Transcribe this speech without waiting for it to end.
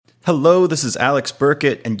Hello, this is Alex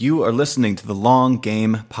Burkett, and you are listening to the Long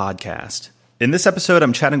Game Podcast. In this episode,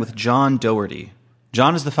 I'm chatting with John Doherty.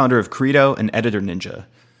 John is the founder of Credo and Editor Ninja.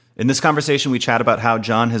 In this conversation, we chat about how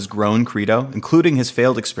John has grown Credo, including his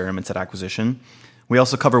failed experiments at acquisition. We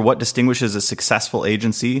also cover what distinguishes a successful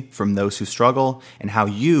agency from those who struggle, and how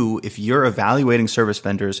you, if you're evaluating service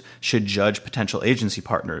vendors, should judge potential agency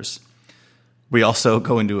partners. We also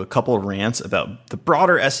go into a couple rants about the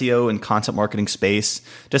broader SEO and content marketing space,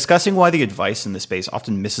 discussing why the advice in this space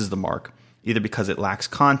often misses the mark, either because it lacks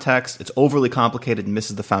context, it's overly complicated and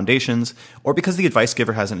misses the foundations, or because the advice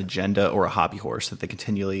giver has an agenda or a hobby horse that they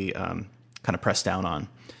continually kind of press down on.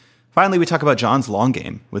 Finally, we talk about John's long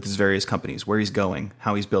game with his various companies, where he's going,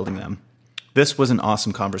 how he's building them. This was an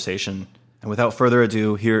awesome conversation, and without further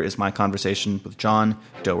ado, here is my conversation with John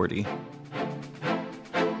Doherty.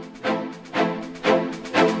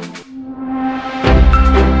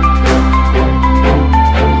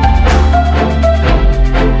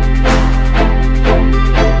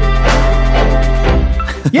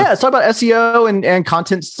 Yeah, let's talk about SEO and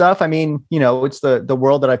content stuff. I mean, it's the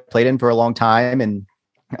world that I've played in for a long time. And,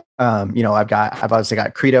 I've obviously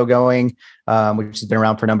got Credo going, which has been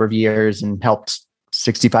around for a number of years and helped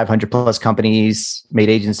 6,500 plus companies, made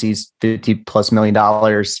agencies $50+ million,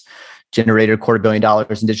 generated $250 million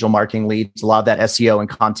in digital marketing leads, a lot of that SEO and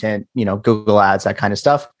content, Google ads, that kind of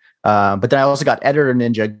stuff. But then I also got Editor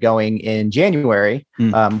Ninja going in January,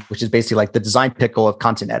 which is basically like the design pickle of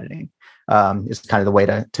content editing. Is kind of the way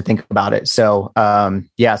to think about it. So, so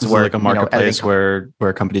we're like a marketplace where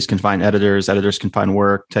companies can find editors can find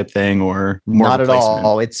work type thing, or more not at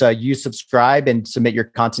all. It's you subscribe and submit your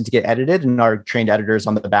content to get edited, and our trained editors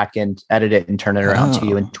on the back end edit it and turn it around to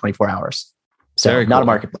you in 24 hours. So Very not cool.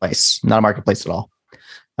 a marketplace at all.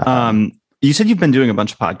 You said you've been doing a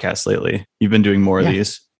bunch of podcasts lately. You've been doing more of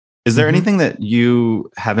these. Is there anything that you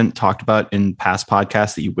haven't talked about in past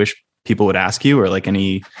podcasts that you wish people would ask you, or like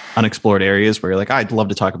any unexplored areas where you're like, I'd love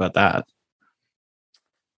to talk about that?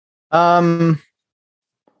 Well,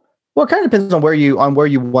 it kind of depends on where you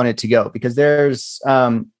want it to go, because there's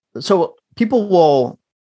so people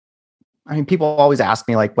always ask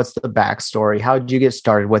me like, what's the backstory? How did you get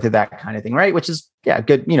started with it? That kind of thing. Right. Which is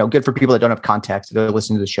good, good for people that don't have context, that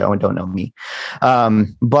listen to the show and don't know me.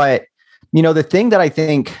 But the thing that I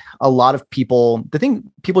think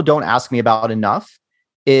people don't ask me about enough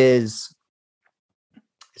is,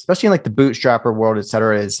 especially in like the bootstrapper world, et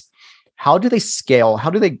cetera, is how do they scale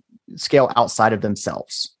outside of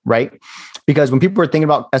themselves, right? Because when people are thinking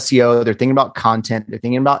about SEO, they're thinking about content, they're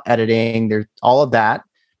thinking about editing, there's all of that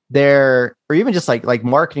there, or even just like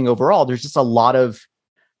marketing overall, there's just a lot of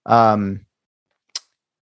I'm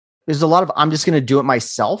just going to do it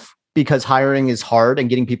myself, because hiring is hard and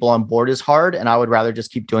getting people on board is hard. And I would rather just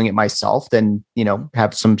keep doing it myself than,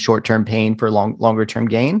 have some short-term pain for longer term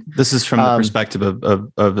gain. This is from the perspective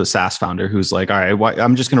of a SaaS founder who's like, all right,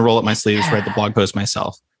 I'm just going to roll up my sleeves, write the blog post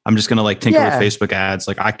myself. I'm just going to tinker with Facebook ads.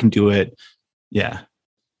 Like I can do it. Yeah,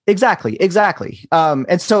 exactly.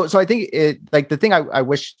 And so I think the thing I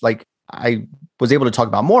wish I was able to talk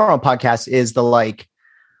about more on podcasts is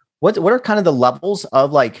what are kind of the levels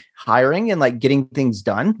of hiring and getting things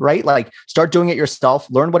done, right? Start doing it yourself,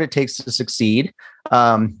 learn what it takes to succeed.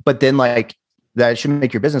 But then that should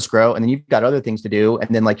make your business grow. And then you've got other things to do.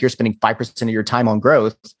 And then you're spending 5% of your time on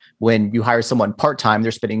growth. When you hire someone part-time,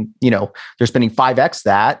 they're spending 5x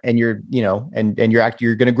that, and you're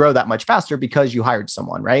going to grow that much faster because you hired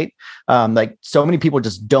someone, right? So many people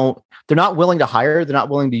just they're not willing to hire. They're not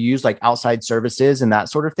willing to use outside services and that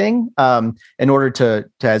sort of thing in order to,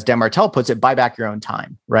 as Dan Martell puts it, buy back your own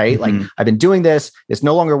time, right? Mm-hmm. I've been doing this. It's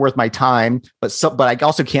no longer worth my time, but I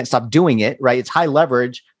also can't stop doing it, right? It's high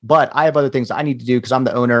leverage, but I have other things I need to do because I'm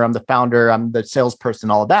the owner, I'm the founder, I'm the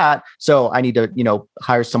salesperson, all of that. So I need to,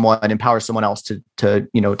 hire someone and empower someone else to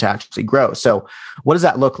actually grow. So what does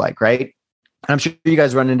that look like, right? And I'm sure you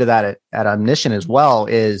guys run into that at Omniscient as well,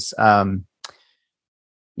 is,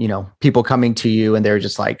 people coming to you and they're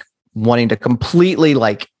just wanting to completely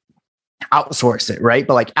outsource it, right?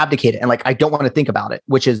 But abdicate it. And I don't want to think about it,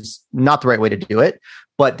 which is not the right way to do it.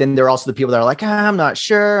 But then there are also the people that are I'm not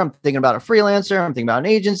sure. I'm thinking about a freelancer. I'm thinking about an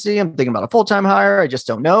agency. I'm thinking about a full-time hire. I just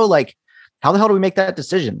don't know. How the hell do we make that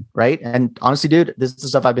decision? Right. And honestly, dude, this is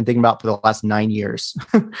stuff I've been thinking about for the last 9 years,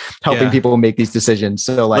 helping people make these decisions.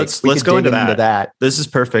 So let's go into that. This is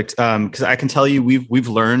perfect. Cause I can tell you, we've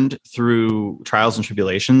learned through trials and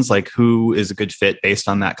tribulations, who is a good fit based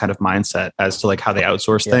on that kind of mindset as to how they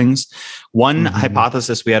outsource things. One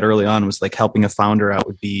hypothesis we had early on was helping a founder out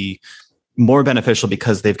would be, more beneficial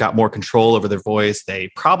because they've got more control over their voice. They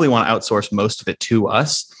probably want to outsource most of it to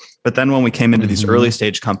us. But then when we came into these early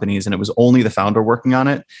stage companies and it was only the founder working on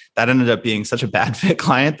it, that ended up being such a bad fit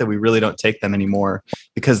client that we really don't take them anymore,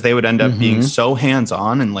 because they would end up being so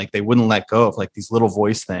hands-on and like they wouldn't let go of like these little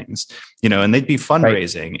voice things, you know, and they'd be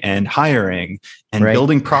fundraising and hiring and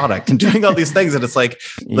building product and doing all these things. And it's like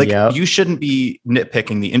you shouldn't be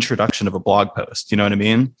nitpicking the introduction of a blog post. You know what I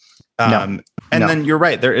mean? Then you're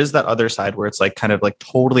right. There is that other side where it's like kind of like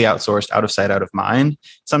totally outsourced, out of sight, out of mind.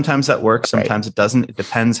 Sometimes that works. Sometimes it doesn't. It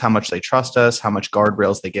depends how much they trust us, how much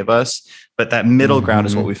guardrails they give us. But that middle ground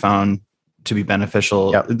is what we found to be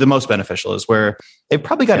beneficial. The most beneficial is where they've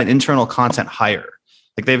probably got an internal content hire.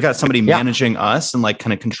 Like they've got somebody managing us and like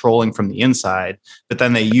kind of controlling from the inside, but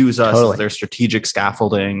then they use us as their strategic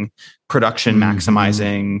scaffolding, production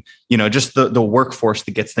maximizing, you know, just the workforce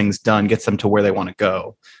that gets things done, gets them to where they want to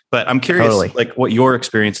go. But I'm curious, like what your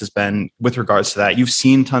experience has been with regards to that. You've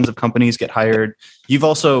seen tons of companies get hired. You've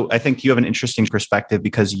also, I think you have an interesting perspective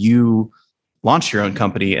because you launched your own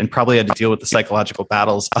company and probably had to deal with the psychological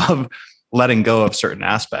battles of letting go of certain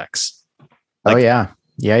aspects. Like,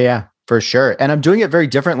 Yeah, for sure. And I'm doing it very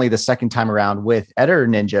differently the second time around with Editor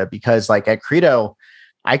Ninja, because like at Credo,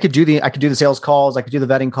 I could do the sales calls, I could do the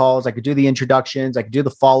vetting calls, I could do the introductions, I could do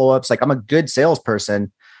the follow-ups. Like I'm a good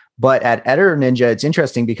salesperson. But at Editor Ninja, it's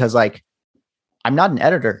interesting because like I'm not an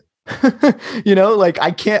editor. You know, like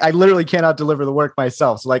I literally cannot deliver the work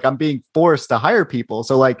myself. So like I'm being forced to hire people.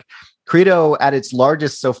 So like Credo at its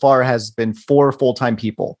largest so far has been 4 full-time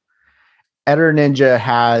people. Editor Ninja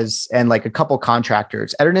has, and like a couple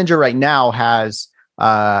contractors. Editor Ninja right now has,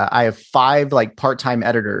 I have 5 like part-time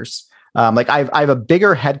editors. Like I have a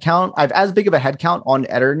bigger headcount. I have as big of a headcount on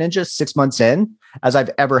Editor Ninja 6 months in as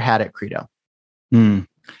I've ever had at Credo.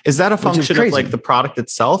 Is that a function of like the product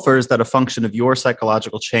itself, or is that a function of your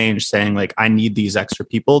psychological change saying like, I need these extra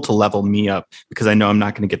people to level me up because I know I'm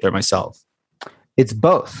not going to get there myself? It's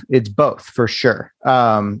both for sure.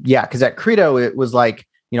 Because at Credo, it was like,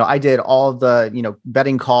 you know, I did all the, you know,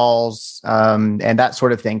 vetting calls and that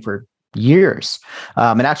sort of thing for years,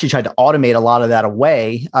 and actually tried to automate a lot of that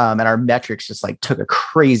away. And our metrics just like took a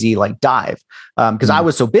crazy like dive because I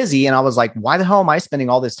was so busy, and I was like, why the hell am I spending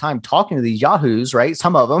all this time talking to these yahoos? Right?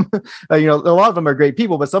 Some of them, you know, a lot of them are great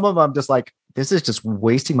people, but some of them I'm just like, this is just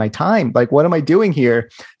wasting my time. Like, what am I doing here?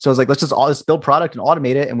 So I was like, let's just build product and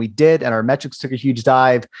automate it. And we did, and our metrics took a huge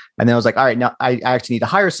dive. And then I was like, all right, now I actually need to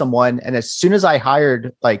hire someone. And as soon as I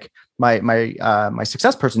hired like my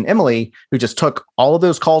success person, Emily, who just took all of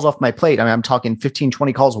those calls off my plate. I mean, I'm talking 15,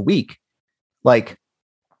 20 calls a week. Like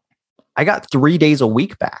I got 3 days a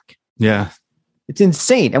week back. Yeah. It's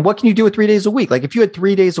insane. And what can you do with 3 days a week? Like if you had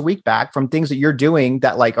 3 days a week back from things that you're doing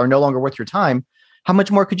that like are no longer worth your time, how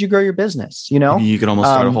much more could you grow your business? You know, you could almost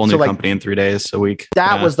start a whole new company in 3 days a week.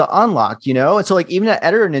 That was the unlock, you know? And so like even at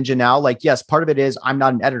Editor Ninja now, like, yes, part of it is I'm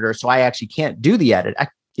not an editor, so I actually can't do the edit.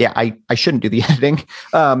 I shouldn't do the editing.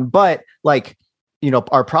 But like, you know,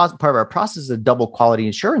 part of our process is a double quality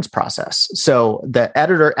assurance process. So the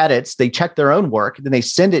editor edits, they check their own work, then they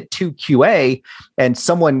send it to QA, and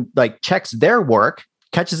someone like checks their work,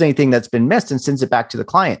 catches anything that's been missed, and sends it back to the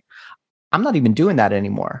client. I'm not even doing that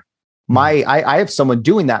anymore. I have someone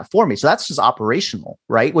doing that for me. So that's just operational,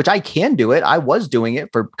 right? Which I can do it. I was doing it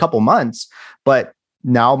for a couple months, but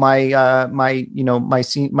now my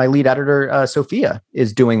lead editor, Sophia,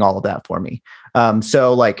 is doing all of that for me.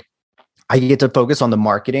 So like I get to focus on the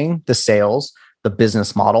marketing, the sales, the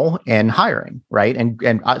business model, and hiring, right?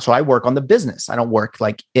 So I work on the business. I don't work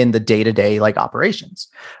like in the day-to-day like operations.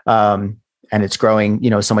 And it's growing, you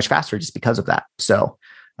know, so much faster just because of that. So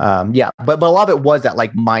but a lot of it was that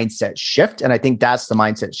like mindset shift. And I think that's the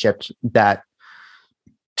mindset shift that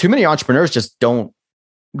too many entrepreneurs just don't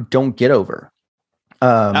get over.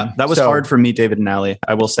 That was hard for me, David and Allie,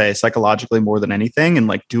 I will say, psychologically more than anything. And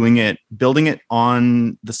like building it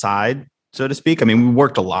on the side, so to speak. I mean, we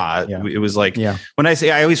worked a lot. Yeah. It was like, when I say,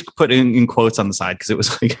 I always put in quotes on the side because it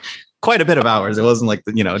was like quite a bit of hours. It wasn't like,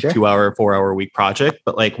 2-hour, 4-hour a week project,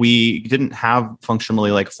 but like we didn't have functionally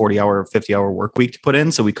like 40-hour, 50-hour work week to put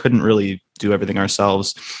in. So we couldn't really do everything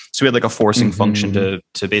ourselves. So we had like a forcing function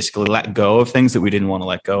to basically let go of things that we didn't want to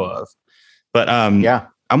let go of. But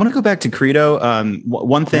I want to go back to Credo.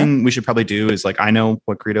 One thing we should probably do is like, I know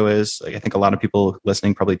what Credo is. Like, I think a lot of people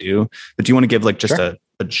listening probably do, but do you want to give like just a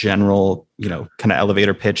general, kind of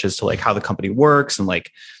elevator pitch as to like how the company works and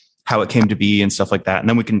like how it came to be and stuff like that? And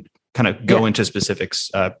then we can kind of go into specifics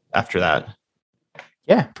after that.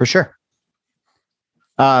 Yeah, for sure.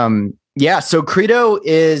 So Credo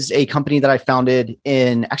is a company that I founded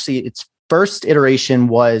in, actually its first iteration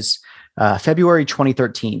was February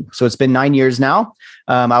 2013. So it's been 9 years now.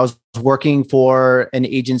 I was working for an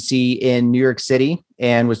agency in New York City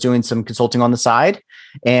and was doing some consulting on the side.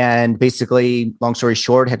 And basically, long story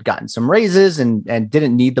short, had gotten some raises and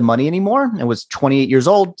didn't need the money anymore. And was 28 years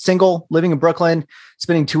old, single, living in Brooklyn,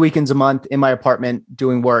 spending 2 weekends a month in my apartment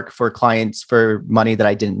doing work for clients for money that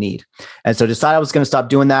I didn't need. And so decided I was going to stop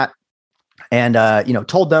doing that. And,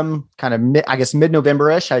 told them kind of,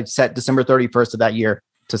 mid-November-ish, I set December 31st of that year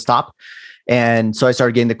to stop. And so I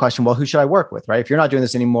started getting the question, well, who should I work with, right? If you're not doing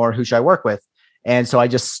this anymore, who should I work with? And so I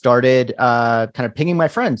just started kind of pinging my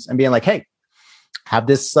friends and being like, hey, have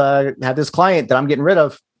this client that I'm getting rid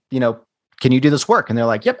of, can you do this work? And they're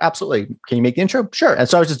like, yep, absolutely. Can you make the intro? Sure. And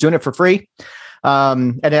so I was just doing it for free.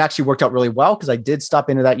 And it actually worked out really well because I did stop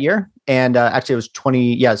into that year. And actually it was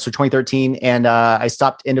 2013. And I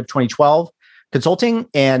stopped end of 2012 consulting.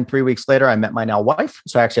 And 3 weeks later, I met my now wife.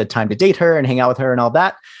 So I actually had time to date her and hang out with her and all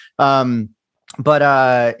that.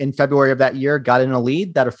 But in February of that year, got in a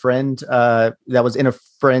lead that a friend that was in a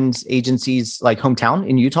friend's agency's like hometown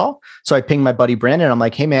in Utah. So I pinged my buddy Brandon. I'm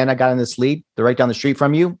like, hey man, I got in this lead. They're right down the street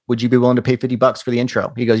from you. Would you be willing to pay $50 for the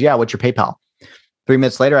intro? He goes, yeah. What's your PayPal? 3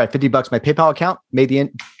 minutes later, I had $50 my PayPal account. Made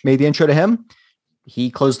the intro to him.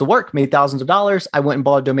 He closed the work, made thousands of dollars. I went and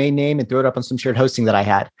bought a domain name and threw it up on some shared hosting that I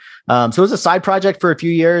had. So it was a side project for a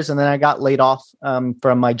few years. And then I got laid off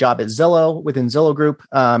from my job at Zillow within Zillow Group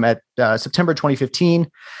at September 2015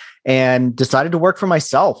 and decided to work for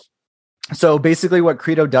myself. So basically what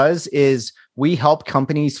Credo does is we help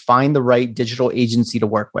companies find the right digital agency to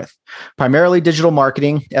work with, primarily digital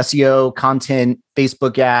marketing, SEO, content,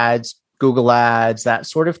 Facebook ads, Google ads, that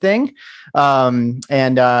sort of thing. And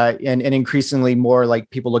increasingly more like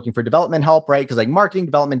people looking for development help, right? Because like marketing,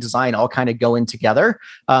 development, design all kind of go in together.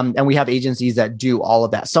 And we have agencies that do all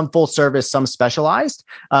of that, some full service, some specialized.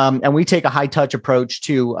 And we take a high touch approach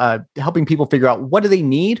to helping people figure out what do they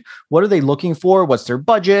need? What are they looking for? What's their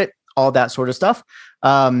budget? All that sort of stuff.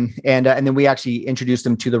 And then we actually introduce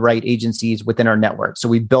them to the right agencies within our network. So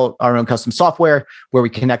we built our own custom software where we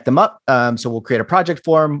connect them up. So we'll create a project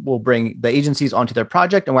form. We'll bring the agencies onto their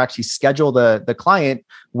project and we'll actually schedule the client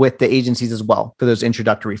with the agencies as well for those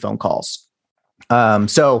introductory phone calls.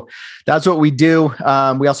 So that's what we do.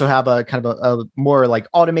 We also have a kind of a more like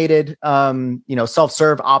automated,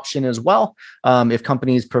 self-serve option as well. If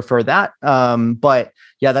companies prefer that. But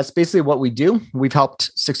yeah, that's basically what we do. We've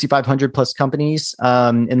helped 6,500 plus companies,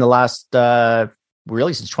 in the last,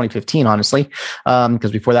 really since 2015, honestly,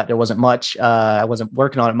 because before that, there wasn't much, I wasn't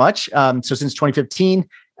working on it much. So since 2015,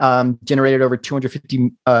 generated over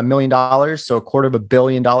 $250 million. So $250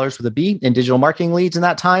 million with a B in digital marketing leads in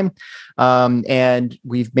that time. And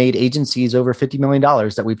we've made agencies over $50 million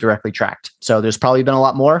that we've directly tracked. So there's probably been a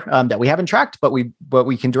lot more that we haven't tracked, but we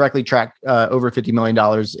can directly track over $50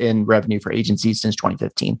 million in revenue for agencies since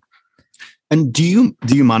 2015. And do you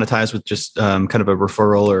monetize with just kind of a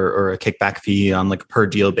referral or a kickback fee on like a per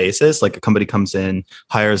deal basis? Like a company comes in,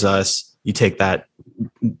 hires us, you take that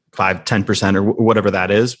 5-10% or whatever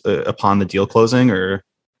that is upon the deal closing, or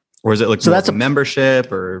is it like so that's a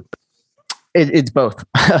membership or? It's both.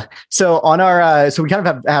 So on our, so we kind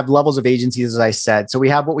of have levels of agencies, as I said. So we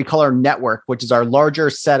have what we call our network, which is our larger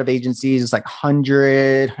set of agencies. It's like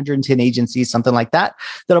 110 agencies, something like that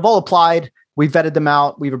have all applied. We've vetted them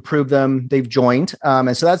out. We've approved them. They've joined.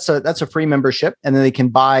 And so that's a free membership. And then they can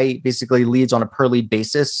buy basically leads on a per lead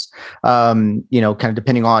basis, kind of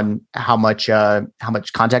depending on how much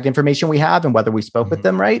contact information we have and whether we spoke with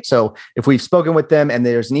them, right? So if we've spoken with them and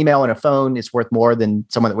there's an email and a phone, it's worth more than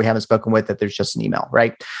someone that we haven't spoken with, that there's just an email,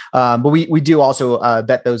 right? But we do also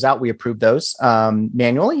vet those out. We approve those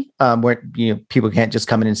manually, where people can't just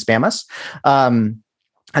come in and spam us.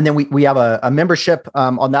 And then we have a membership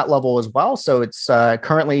on that level as well. So it's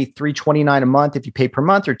currently $329 a month if you pay per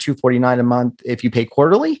month, or $249 a month if you pay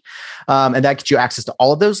quarterly. And that gets you access to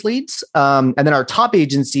all of those leads. And then our top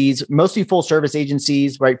agencies, mostly full service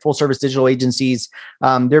agencies, right? Full service digital agencies,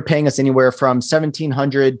 they're paying us anywhere from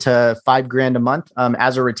 $1,700 to $5,000 a month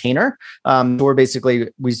as a retainer. So we're basically,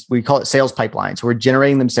 we call it sales pipeline. So we're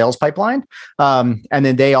generating them sales pipeline. And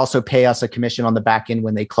then they also pay us a commission on the back end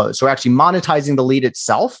when they close. So we're actually monetizing the lead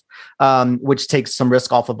itself, which takes some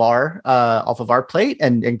risk off of our plate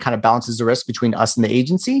and kind of balances the risk between us and the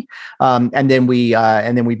agency. And then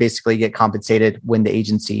we basically get compensated when the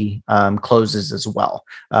agency closes as well,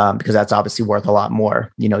 because that's obviously worth a lot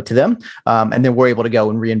more, to them. And then we're able to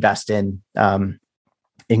go and reinvest in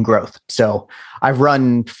growth. So I've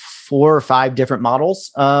run 4 or 5 different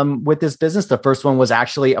models with this business. The first one was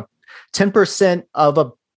actually a 10% of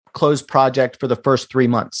a closed project for the first 3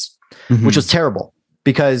 months, which was terrible.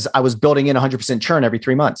 because I was building in 100% churn every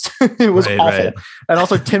 3 months. It was awful. Right. And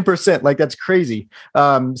also 10%, like that's crazy.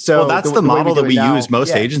 So that's the model that we use.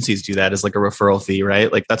 Most agencies do that as like a referral fee,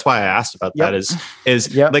 right? Like that's why I asked about that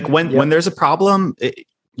is like when there's a problem,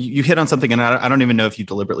 you hit on something, and I don't even know if you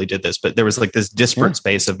deliberately did this, but there was like this disparate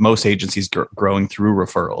space of most agencies growing through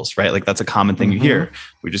referrals, right? Like that's a common thing you hear.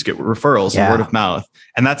 We just get referrals and word of mouth.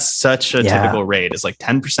 And that's such a typical rate. It's like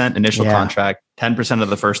 10% initial contract, 10% of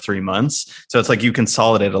the first 3 months. So it's like you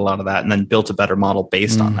consolidate a lot of that and then built a better model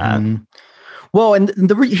based on that. Well, and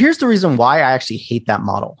here's the reason why I actually hate that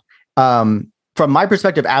model. From my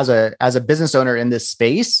perspective as a business owner in this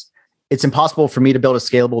space, it's impossible for me to build a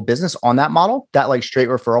scalable business on that model, that like straight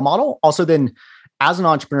referral model. Also, then as an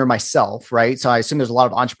entrepreneur myself, right? So I assume there's a lot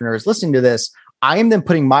of entrepreneurs listening to this. I am then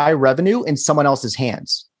putting my revenue in someone else's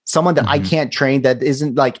hands, someone that I can't train, that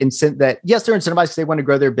isn't like that. Yes, they're incentivized because they want to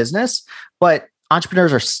grow their business, but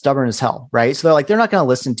entrepreneurs are stubborn as hell, right? So they're not going to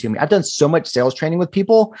listen to me. I've done so much sales training with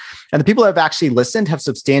people, and the people that have actually listened have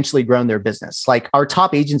substantially grown their business. Like our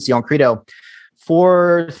top agency on Credo,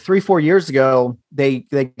 for 3-4 years ago, they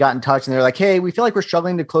got in touch and they're like, hey, we feel like we're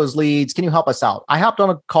struggling to close leads. Can you help us out? I hopped on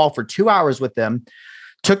a call for 2 hours with them,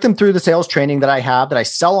 took them through the sales training that I have, that I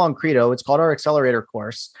sell on Credo. It's called our accelerator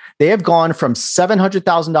course. They have gone from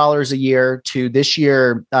 $700,000 a year to this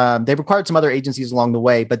year. They've acquired some other agencies along the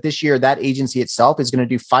way, but this year that agency itself is going to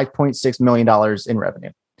do $5.6 million in revenue,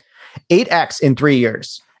 8x in 3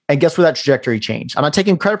 years. And guess where that trajectory changed? I'm not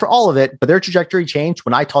taking credit for all of it, but their trajectory changed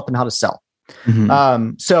when I taught them how to sell.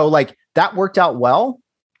 So like that worked out well,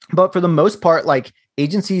 but for the most part, like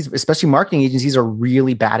agencies, especially marketing agencies, are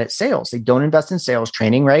really bad at sales. They don't invest in sales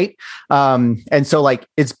training. Right. And so like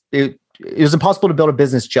it was impossible to build a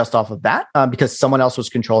business just off of that because someone else was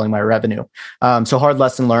controlling my revenue. So hard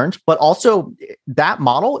lesson learned, but also that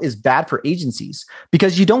model is bad for agencies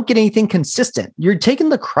because you don't get anything consistent. You're taking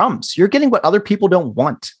the crumbs. You're getting what other people don't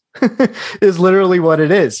want. Is literally what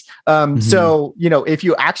it is. So, if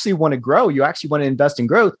you actually want to grow, you actually want to invest in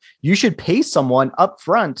growth, you should pay someone up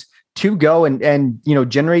front to go and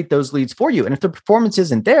generate those leads for you. And if the performance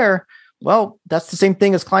isn't there, well, that's the same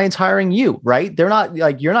thing as clients hiring you, right? They're not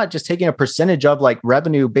like, you're not just taking a percentage of like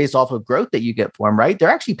revenue based off of growth that you get for them, right? They're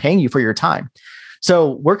actually paying you for your time.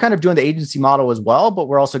 So we're kind of doing the agency model as well, but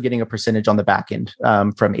we're also getting a percentage on the back end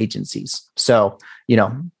from agencies. So,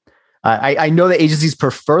 I know that agencies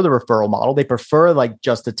prefer the referral model. They prefer like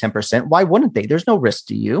just the 10%. Why wouldn't they? There's no risk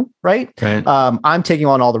to you, right? I'm taking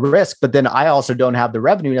on all the risk, but then I also don't have the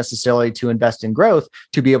revenue necessarily to invest in growth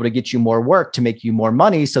to be able to get you more work, to make you more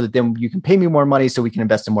money so that then you can pay me more money so we can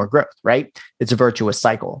invest in more growth, right? It's a virtuous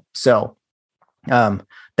cycle. So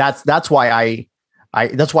that's why I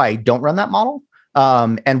don't run that model.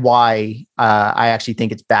 And why I actually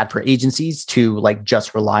think it's bad for agencies to like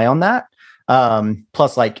just rely on that.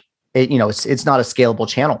 Plus like, it's not a scalable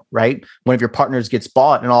channel, right? One of your partners gets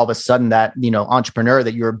bought and all of a sudden that, entrepreneur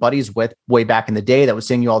that you were buddies with way back in the day that was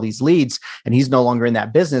sending you all these leads and he's no longer in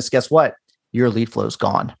that business. Guess what? Your lead flow is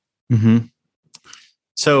gone.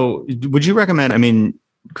 So would you recommend,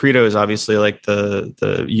 Credo is obviously like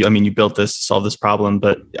you built this to solve this problem,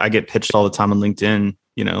 but I get pitched all the time on LinkedIn,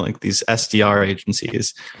 like these SDR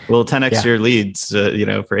agencies will 10x your leads,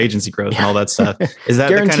 for agency growth and all that stuff. Is that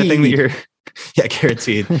the kind of thing that you're... Yeah,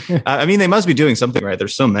 guaranteed. They must be doing something right.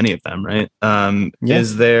 There's so many of them, right?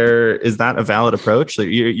 Is that a valid approach? That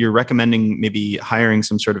you're recommending maybe hiring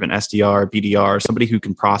some sort of an SDR, BDR, somebody who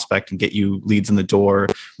can prospect and get you leads in the door,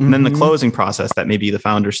 and then the closing process that maybe the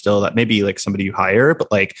founder still, that maybe like somebody you hire,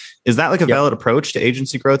 but like, is that like a valid approach to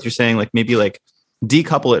agency growth? You're saying like maybe like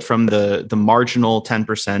decouple it from the marginal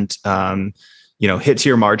 10%, hit to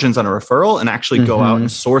your margins on a referral and actually go out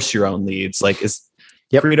and source your own leads. Like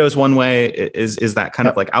Credo's one way. Is that kind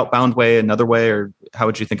of like outbound way, another way, or how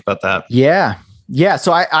would you think about that? Yeah.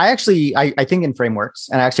 So I think in frameworks,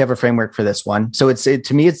 and I actually have a framework for this one. So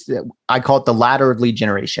to me, I call it the ladder of lead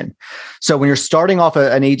generation. So when you're starting off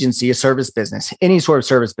an agency, a service business, any sort of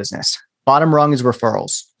service business, bottom rung is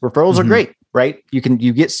referrals. Referrals are great, right?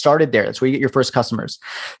 You get started there. That's where you get your first customers.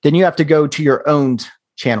 Then you have to go to your own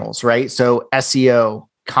channels, right? So SEO,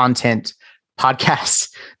 content,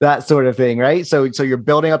 podcasts, that sort of thing, right? So you're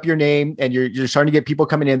building up your name and you're starting to get people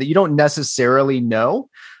coming in that you don't necessarily know.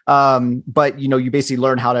 But you basically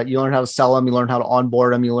learn how to sell them, you learn how to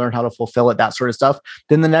onboard them, you learn how to fulfill it, that sort of stuff.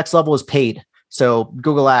 Then the next level is paid. So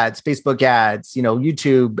Google ads, Facebook ads,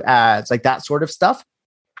 YouTube ads, like that sort of stuff,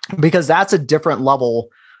 because that's a different level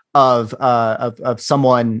of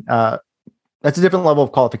someone That's a different level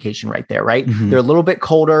of qualification right there, right? Mm-hmm. They're a little bit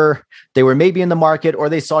colder. They were maybe in the market, or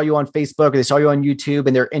they saw you on Facebook, or they saw you on YouTube,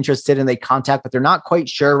 and they're interested and they contact, but they're not quite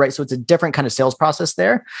sure, right? So it's a different kind of sales process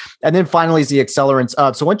there. And then finally is the accelerants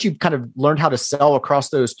of. So once you've kind of learned how to sell across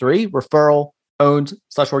those three, referral, owned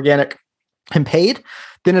 / organic, and paid,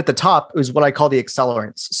 then at the top is what I call the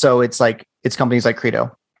accelerants. So it's companies like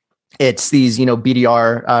Credo. It's these,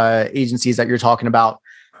 BDR agencies that you're talking about.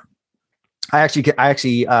 I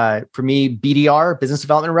actually, for me, BDR, business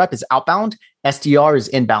development rep, is outbound. SDR is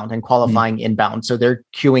inbound and qualifying inbound. So they're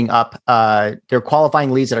queuing up, they're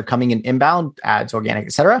qualifying leads that are coming in inbound, ads, organic,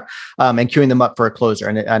 et cetera, and queuing them up for a closer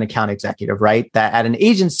and an account executive, right? That at an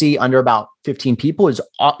agency under about 15 people is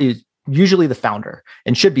usually the founder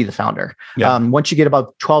and should be the founder. Yeah. Once you get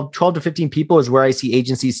about 12 to 15 people is where I see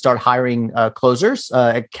agencies start hiring closers,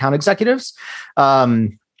 account executives.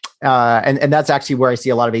 And that's actually where I see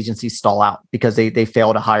a lot of agencies stall out because they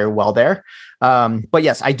fail to hire well there. But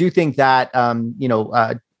yes, I do think that,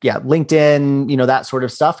 LinkedIn, that sort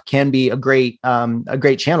of stuff can be a great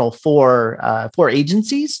channel for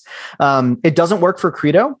agencies. It doesn't work for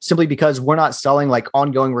Credo simply because we're not selling like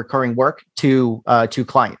ongoing recurring work to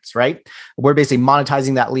clients, right? We're basically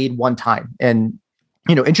monetizing that lead one time and,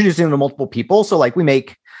 introducing them to multiple people. So like we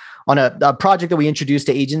make, on a project that we introduced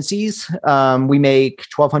to agencies, we make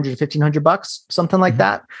 $1,200 to $1,500, something like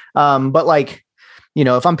that. But like,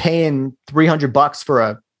 if I'm paying $300 for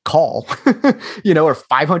a call, or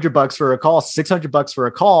 $500 for a call, $600 for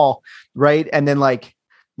a call, right? And then like,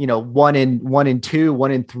 one in two,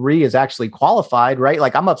 1 in 3 is actually qualified, right?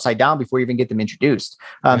 Like I'm upside down before you even get them introduced.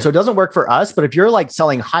 So it doesn't work for us, but if you're like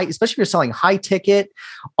selling especially if you're selling high ticket,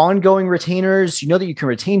 ongoing retainers, that you can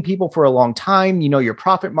retain people for a long time, your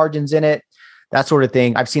profit margins in it, that sort of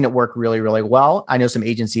thing. I've seen it work really, really well. I know some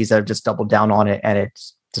agencies that have just doubled down on it and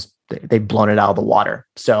it's just, they've blown it out of the water.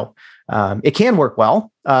 So it can work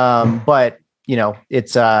well. But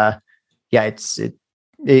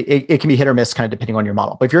it can be hit or miss kind of depending on your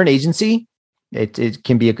model. But if you're an agency, it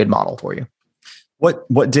can be a good model for you.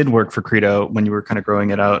 What did work for Credo when you were kind of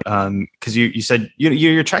growing it out? Because you said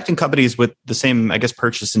you're attracting companies with the same, I guess,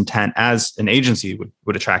 purchase intent as an agency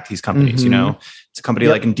would attract these companies. It's a company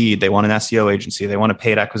like Indeed. They want an SEO agency. They want a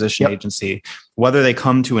paid acquisition agency. Whether they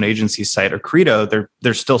come to an agency site or Credo,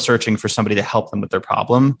 they're still searching for somebody to help them with their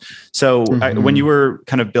problem. So when you were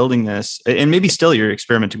kind of building this, and maybe still you're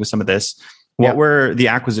experimenting with some of this, what were the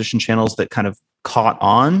acquisition channels that kind of caught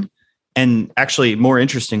on? And actually, more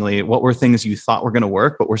interestingly, what were things you thought were going to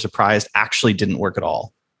work, but were surprised actually didn't work at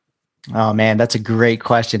all? Oh man, that's a great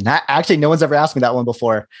question. Actually, no one's ever asked me that one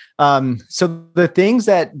before. So the things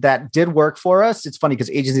that did work for us, it's funny because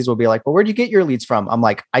agencies will be like, well, where'd you get your leads from? I'm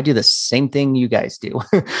like, I do the same thing you guys do.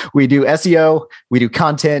 We do SEO, we do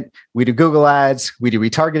content, we do Google ads, we do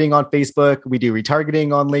retargeting on Facebook, we do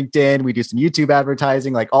retargeting on LinkedIn, we do some YouTube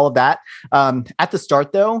advertising, like all of that. At the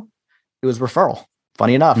start though, it was referral.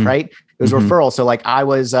 Funny enough, right? It was referral. So like I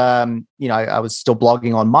was, I was still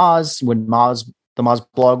blogging on Moz when the Moz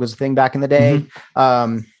blog was a thing back in the day.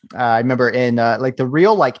 I remember in like the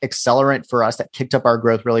real like accelerant for us that kicked up our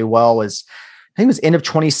growth really well was, I think it was end of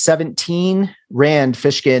 2017. Rand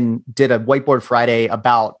Fishkin did a Whiteboard Friday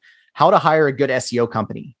about how to hire a good SEO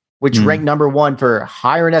company, which ranked number 1 for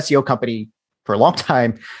hire an SEO company for a long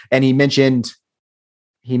time. And he mentioned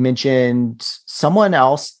someone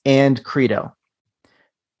else and Credo.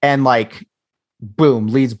 And like, boom,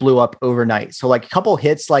 leads blew up overnight. So like a couple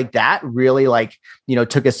hits like that really like,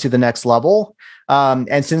 took us to the next level.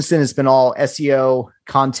 And since then it's been all SEO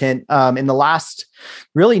content. In the last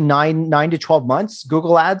really 9 to 12 months,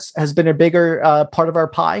 Google ads has been a bigger part of our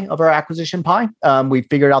pie, of our acquisition pie. We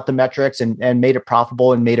figured out the metrics and made it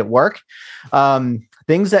profitable and made it work.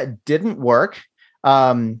 Things that didn't work,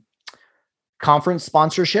 conference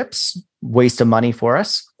sponsorships, waste of money for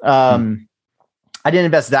us. I didn't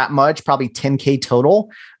invest that much, probably $10K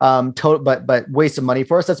total, but waste of money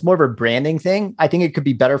for us. That's more of a branding thing. I think it could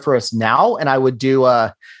be better for us now. And I would do,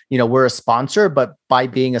 we're a sponsor, but by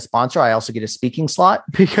being a sponsor, I also get a speaking slot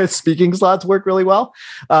because speaking slots work really well.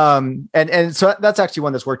 And so that's actually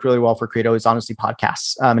one that's worked really well for Credo is honestly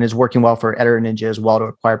podcasts, and is working well for Editor Ninja as well to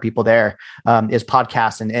acquire people there, is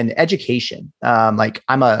podcasts and education. Like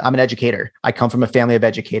I'm an educator. I come from a family of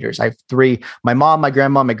educators. I have 3, my mom, my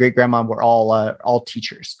grandma, my great grandma were all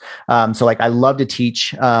teachers. So like I love to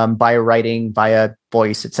teach via writing, via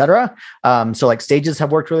voice, etc. So like stages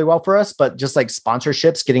have worked really well for us, but just like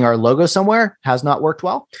sponsorships, getting our logo somewhere has not worked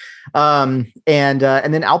well. And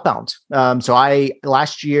then outbound. So I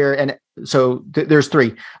last year, and so there's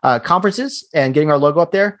 3 conferences and getting our logo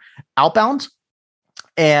up there, outbound,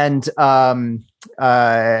 and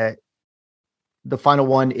the final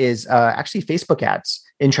one is actually Facebook ads,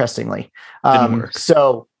 interestingly. Didn't work.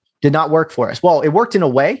 So did not work for us. Well, it worked in a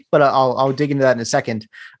way, but I'll dig into that in a second.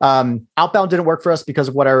 Outbound didn't work for us because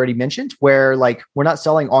of what I already mentioned, where like we're not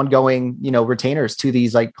selling ongoing, retainers to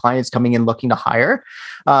these like clients coming in looking to hire.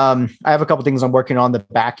 I have a couple things I'm working on the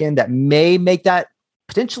back end that may make that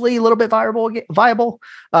potentially a little bit viable.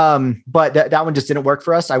 But that one just didn't work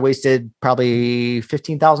for us. I wasted probably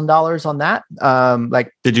 $15,000 on that.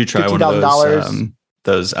 Did you try one of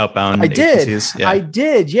those outbound agencies? I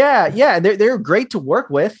did. Yeah. And they're great to work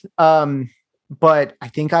with. But I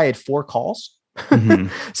think I had 4 calls. Mm-hmm.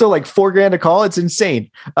 So like $4,000 a call, it's insane.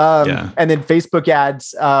 And then Facebook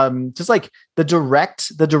ads, just like the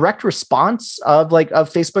direct response of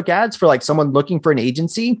Facebook ads for like someone looking for an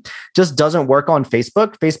agency just doesn't work on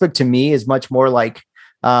Facebook. Facebook to me is much more like,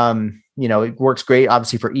 it works great,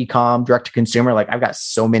 obviously for e-com, direct to consumer. Like I've got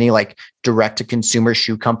so many like direct to consumer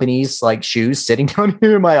shoe companies, like shoes sitting down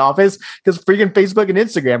here in my office because freaking Facebook and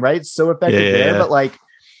Instagram, right? It's so effective there, but like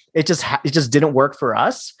it just didn't work for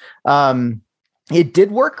us. It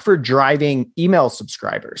did work for driving email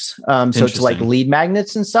subscribers. So it's like lead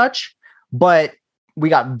magnets and such, but we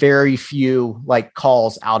got very few like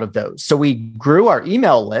calls out of those. So we grew our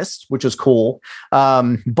email list, which was cool.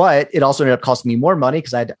 But it also ended up costing me more money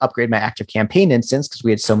because I had to upgrade my active campaign instance because we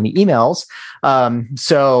had so many emails. And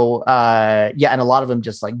a lot of them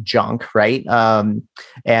just like junk, right? And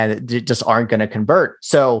it just aren't going to convert.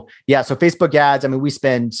 So Facebook ads, I mean, we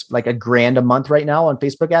spend like $1,000 a month right now on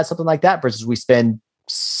Facebook ads, something like that, versus we spend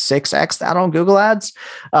 6x that on Google ads.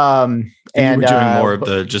 And you were doing more of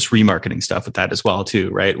the just remarketing stuff with that as well too,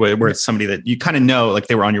 right? Where it's somebody that you kind of know, like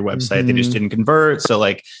they were on your website, mm-hmm. They just didn't convert. So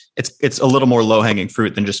like it's a little more low hanging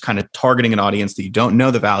fruit than just kind of targeting an audience that you don't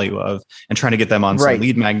know the value of and trying to get them on some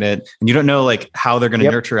lead magnet. And you don't know like how they're going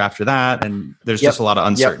to nurture after that. And there's just a lot of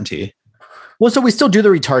uncertainty. Well, so we still do the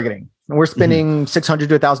retargeting and we're spending $600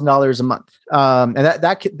 to $1,000 a month. And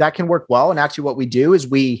that can work well. And actually what we do is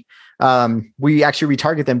we actually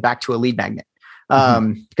retarget them back to a lead magnet.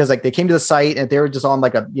 Because like they came to the site and they were just on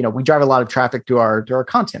like we drive a lot of traffic to our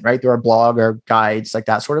content, right? Through our blog, our guides, like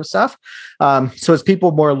that sort of stuff. So it's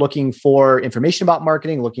people more looking for information about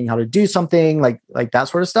marketing, looking how to do something like that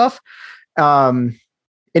sort of stuff.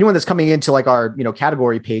 Anyone that's coming into like our,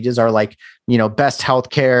 category pages are like, best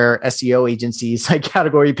healthcare SEO agencies, like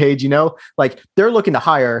category page, like they're looking to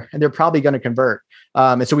hire and they're probably going to convert.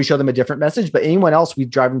 And so we show them a different message, but anyone else, we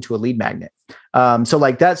drive them to a lead magnet. So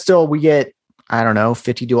like that still, we get, I don't know,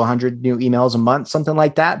 50 to 100 new emails a month, something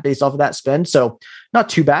like that based off of that spend. So not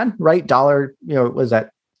too bad, right? $1, what was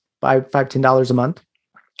that? $5-10 a month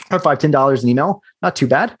or $5-10 an email. Not too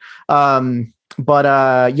bad. But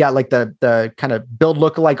like the kind of build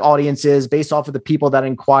lookalike audiences based off of the people that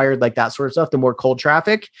inquired, like that sort of stuff, the more cold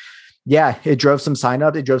traffic. Yeah, it drove some sign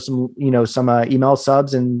up. It drove some, some email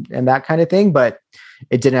subs and that kind of thing. But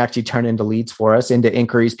it didn't actually turn into leads for us, into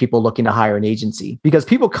inquiries, people looking to hire an agency, because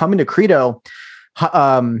people come into Credo.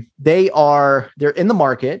 They're in the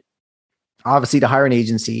market, obviously, to hire an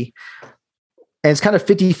agency. And it's kind of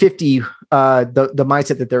 50-50, the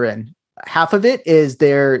mindset that they're in. Half of it is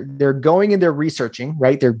they're going and they're researching,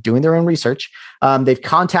 right? They're doing their own research. They've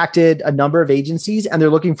contacted a number of agencies and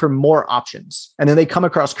they're looking for more options. And then they come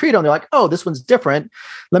across Credo and they're like, oh, this one's different.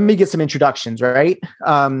 Let me get some introductions, right?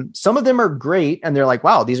 Some of them are great. And they're like,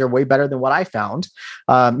 wow, these are way better than what I found,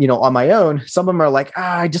 on my own. Some of them are like,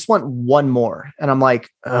 I just want one more. And I'm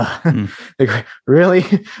like, like, really?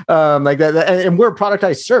 Like that. And we're a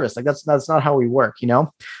productized service. Like that's not how we work,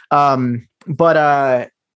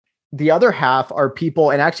 the other half are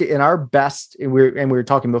people, and actually in our best, and we were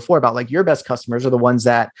talking before about like your best customers are the ones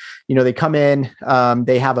that, they come in,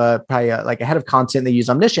 they have probably a head of content. They use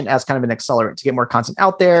Omniscient as kind of an accelerant to get more content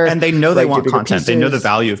out there. And they know they want content. Pieces. They know the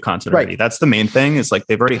value of content already. Right. That's the main thing, is like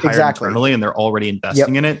they've already hired internally and they're already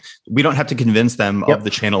investing in it. We don't have to convince them of the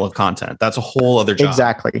channel of content. That's a whole other job.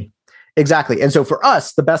 Exactly. And so for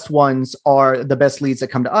us, the best leads that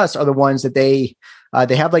come to us are the ones that they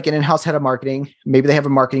have like an in-house head of marketing. Maybe they have a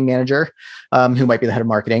marketing manager who might be the head of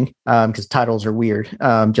marketing, because titles are weird.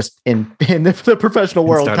 Just in the professional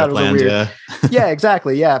world, titles are weird. Yeah,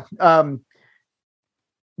 exactly. Yeah.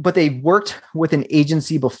 But they've worked with an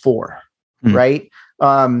agency before, right?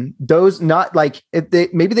 Those not like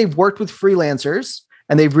maybe they've worked with freelancers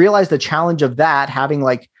and they've realized the challenge of that, having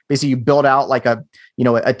like basically you build out like a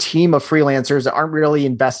team of freelancers that aren't really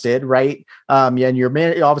invested, right? And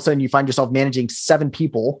all of a sudden you find yourself managing 7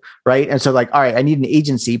 people, right? And so like, all right, I need an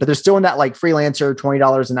agency, but they're still in that like freelancer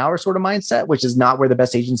 $20 an hour sort of mindset, which is not where the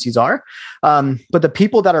best agencies are. But the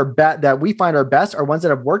people that we find are best are ones that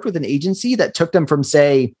have worked with an agency that took them from,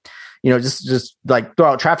 say, just like throw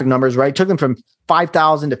out traffic numbers, right? It took them from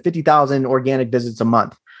 5,000 to 50,000 organic visits a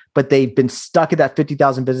month. But they've been stuck at that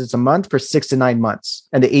 50,000 visits a month for 6 to 9 months.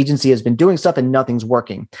 And the agency has been doing stuff and nothing's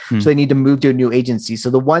working. So they need to move to a new agency. So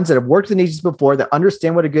the ones that have worked with an agency before, that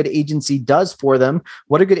understand what a good agency does for them,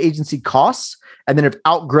 what a good agency costs, and then have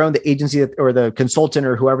outgrown the agency or the consultant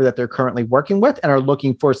or whoever that they're currently working with and are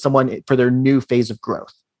looking for someone for their new phase of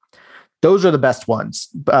growth. Those are the best ones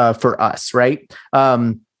for us, right?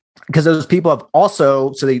 Because those people have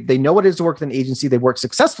also, so they know what it is to work with an agency. They work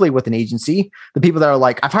successfully with an agency. The people that are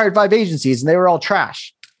like, I've hired 5 agencies and they were all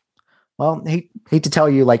trash. Well, hate to tell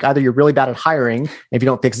you, like, either you're really bad at hiring. If you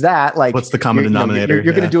don't fix that, like, what's the common denominator?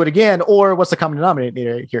 You're going to do it again, or what's the common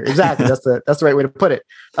denominator here? Exactly. That's the right way to put it.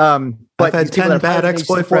 But I've had 10 bad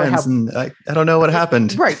ex-boyfriends and I don't know what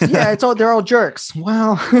happened. Right. Yeah. They're all jerks.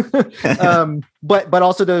 Well, but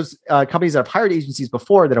also those companies that have hired agencies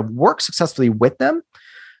before that have worked successfully with them.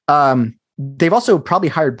 They've also probably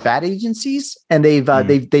hired bad agencies, and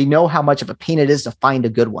they know how much of a pain it is to find a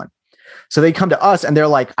good one. So they come to us and they're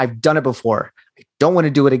like, I've done it before. I don't want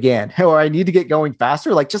to do it again. Or I need to get going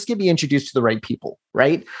faster. Like, just get me introduced to the right people.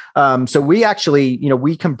 Right. So we actually,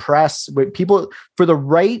 we compress with people for the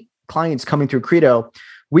right clients coming through Credo.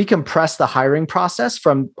 We compress the hiring process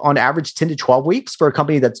from, on average, 10 to 12 weeks for a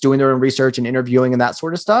company that's doing their own research and interviewing and that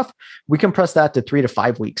sort of stuff. We compress that to 3 to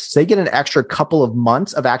 5 weeks. So they get an extra couple of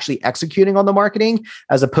months of actually executing on the marketing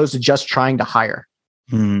as opposed to just trying to hire.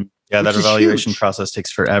 Yeah, that evaluation process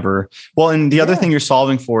takes forever. Well, and the other thing you're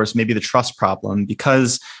solving for is maybe the trust problem,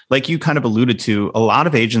 because like you kind of alluded to, a lot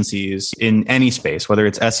of agencies in any space, whether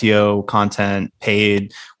it's SEO, content,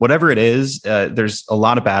 paid, whatever it is, there's a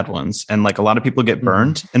lot of bad ones. And like a lot of people get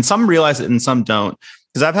burned and some realize it and some don't.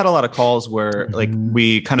 Because I've had a lot of calls where like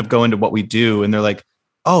we kind of go into what we do and they're like,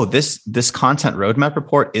 oh, this content roadmap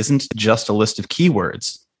report isn't just a list of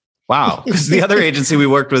keywords. Wow. Because the other agency we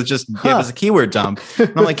worked with just gave us a keyword dump.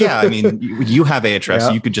 And I'm like, yeah, I mean, you have Ahrefs,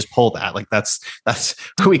 so you could just pull that. Like that's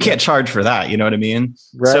we can't charge for that. You know what I mean?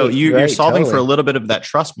 Right, so you're solving for a little bit of that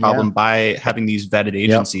trust problem by having these vetted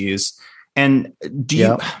agencies. And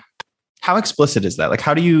how explicit is that? Like,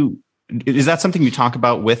 is that something you talk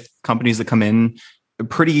about with companies that come in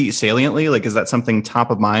pretty saliently? Like, is that something top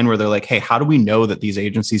of mind where they're like, hey, how do we know that these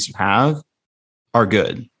agencies you have are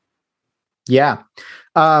good? Yeah.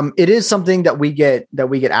 It is something that we get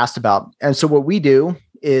asked about. And so what we do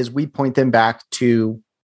is we point them back to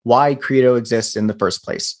why Credo exists in the first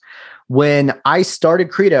place. When I started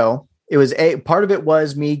Credo, it was part of it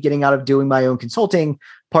was me getting out of doing my own consulting.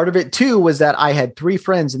 Part of it too was that I had 3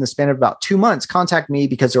 friends in the span of about 2 months contact me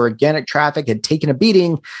because their organic traffic had taken a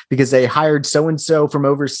beating because they hired so-and-so from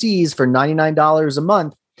overseas for $99 a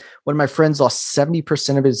month. One of my friends lost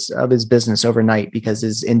 70% of his business overnight because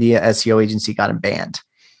his India SEO agency got him banned.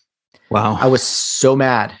 Wow. I was so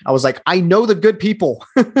mad. I was like, I know the good people.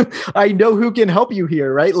 I know who can help you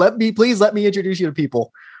here, right? Please let me introduce you to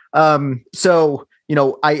people. So,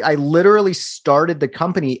 I literally started the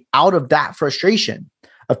company out of that frustration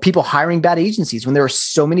of people hiring bad agencies when there are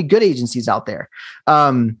so many good agencies out there.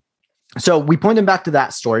 So we point them back to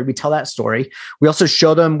that story. We tell that story. We also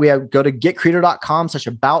show them, go to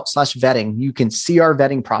getcredo.com/about/vetting. You can see our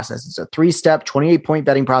vetting process. It's a 3-step, 28-point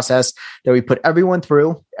vetting process that we put everyone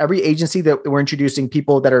through. Every agency that we're introducing,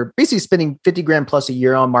 people that are basically spending 50 grand plus a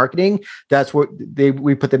year on marketing, that's what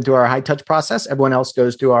we put them through our high touch process. Everyone else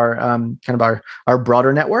goes through our our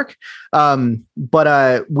broader network. But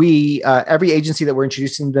every agency that we're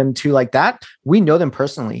introducing them to like that, we know them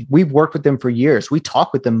personally. We've worked with them for years. We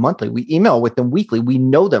talk with them monthly. We email with them weekly. We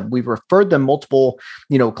know them. We've referred them multiple,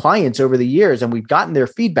 clients over the years, and we've gotten their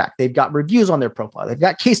feedback. They've got reviews on their profile. They've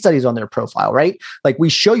got case studies on their profile, right? Like, we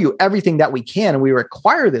show you everything that we can, and we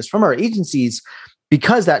require this from our agencies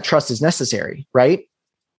because that trust is necessary, right?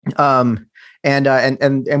 And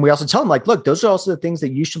we also tell them, like, look, those are also the things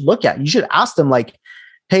that you should look at. You should ask them, like,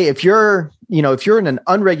 hey, if you're in an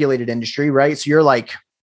unregulated industry, right? So you're like,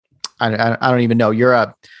 I don't even know.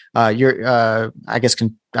 Say you're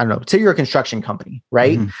a construction company,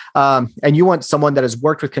 right? And you want someone that has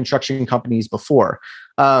worked with construction companies before.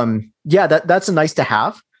 That's a nice to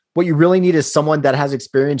have. What you really need is someone that has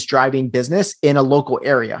experience driving business in a local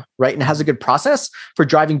area, right? And has a good process for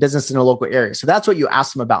driving business in a local area. So that's what you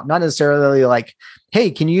ask them about, not necessarily like,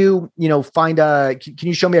 hey, can you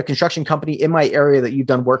show me a construction company in my area that you've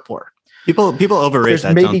done work for? People overrate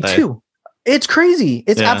that, maybe don't they? 2. It's crazy.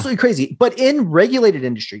 It's absolutely crazy. But in regulated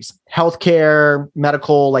industries, healthcare,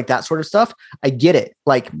 medical, like that sort of stuff, I get it.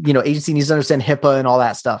 Like, agency needs to understand HIPAA and all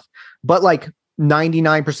that stuff. But like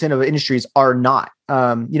 99% of industries are not.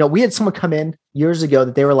 We had someone come in years ago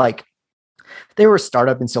that they were like, They were a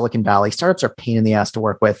startup in Silicon Valley. Startups are a pain in the ass to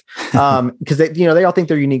work with because they all think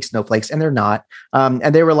they're unique snowflakes, and they're not.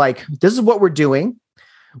 And they were like, "This is what we're doing.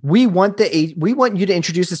 We want you to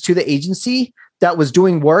introduce us to the agency that was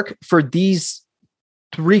doing work for these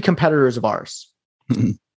 3 competitors of ours."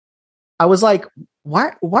 I was like,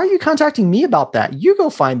 why are you contacting me about that? You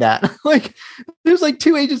go find that. Like, there's like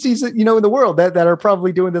 2 agencies that, in the world that are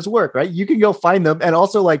probably doing this work, right? You can go find them. And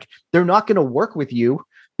also, like, they're not going to work with you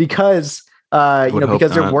because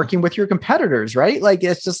because they're working with your competitors, right? Like,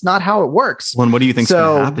 it's just not how it works. Well, what do you think is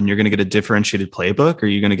going to happen? You're going to get a differentiated playbook, or are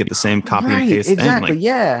you going to get the same copy and paste exactly, thing? Like,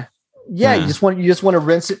 yeah. You just want to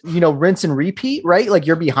rinse and repeat, right? Like,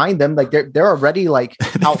 you're behind them, like they're already like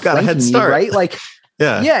outflanking you, right? Like,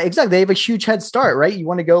 yeah, exactly. They have a huge head start, right? You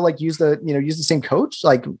want to go like use the same coach,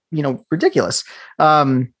 like, ridiculous.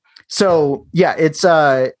 So yeah, it's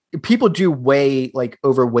people do way like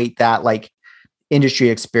overweight that like industry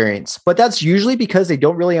experience, but that's usually because they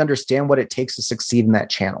don't really understand what it takes to succeed in that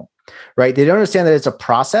channel, right? They don't understand that it's a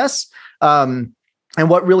process. And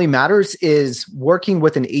what really matters is working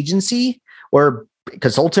with an agency or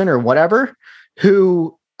consultant or whatever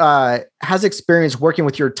who has experience working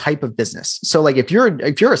with your type of business. So like if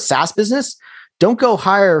you're a SaaS business, don't go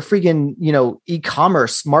hire a freaking,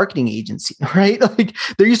 e-commerce marketing agency, right? Like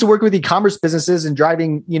they're used to working with e-commerce businesses and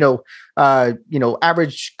driving,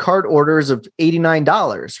 average cart orders of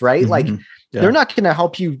 $89, right? Like they're not going to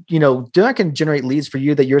help you, they're not going to generate leads for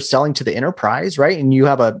you that you're selling to the enterprise, right? And you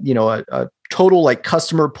have a total like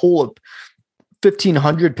customer pool of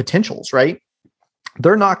 1,500 potentials, right?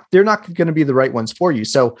 They're not going to be the right ones for you.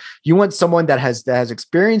 So you want someone that has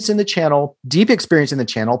experience in the channel, deep experience in the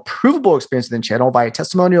channel, provable experience in the channel via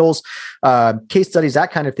testimonials, case studies,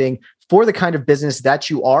 that kind of thing, for the kind of business that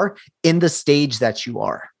you are in the stage that you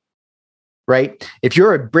are, right? If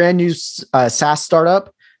you're a brand new SaaS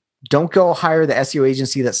startup, don't go hire the SEO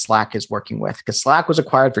agency that Slack is working with, because Slack was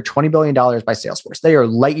acquired for $20 billion by Salesforce. They are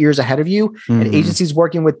light years ahead of you, and agencies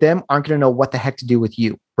working with them aren't going to know what the heck to do with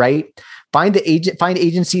you, right? Find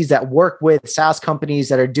agencies that work with SaaS companies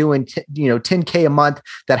that are doing, $10K a month,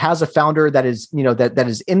 that has a founder that is, that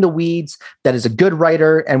is in the weeds, that is a good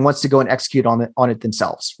writer and wants to go and execute on it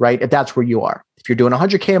themselves, right? If that's where you are. If you're doing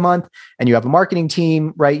 $100K a month and you have a marketing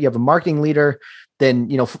team, right? You have a marketing leader, then,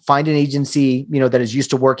 find an agency, that is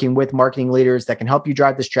used to working with marketing leaders that can help you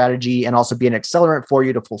drive the strategy and also be an accelerant for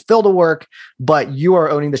you to fulfill the work, but you are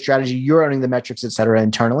owning the strategy, you're owning the metrics, et cetera,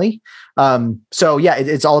 internally. So yeah,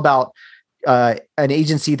 it's all about an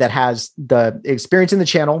agency that has the experience in the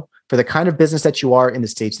channel for the kind of business that you are in the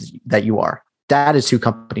states that you are. That is who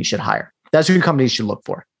companies should hire. That's who companies should look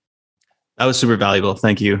for. That was super valuable.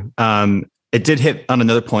 Thank you. It did hit on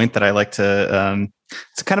another point that I like to,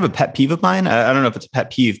 it's kind of a pet peeve of mine. I don't know if it's a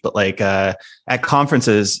pet peeve, but like at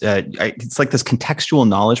conferences, it's like this contextual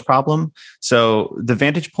knowledge problem. So the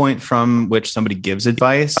vantage point from which somebody gives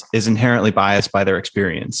advice is inherently biased by their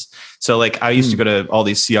experience. So like I used to go to all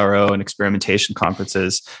these CRO and experimentation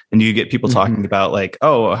conferences, and you get people talking about like,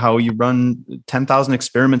 oh, how you run 10,000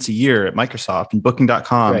 experiments a year at Microsoft and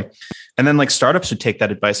Booking.com. Right. And then like startups would take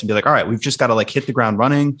that advice and be like, all right, we've just got to like hit the ground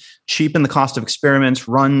running, cheapen the cost of experiments,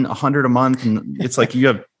 run 100 a month. And it's like you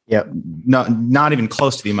have not even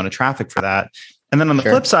close to the amount of traffic for that. And then on the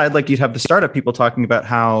flip side, like you'd have the startup people talking about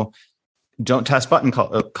how don't test button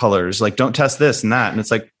colors, like don't test this and that. And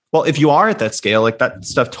it's like, well, if you are at that scale, like that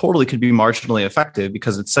stuff totally could be marginally effective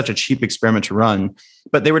because it's such a cheap experiment to run.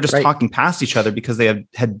 But they were just talking past each other because they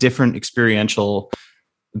had different experiential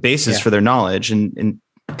basis for their knowledge. And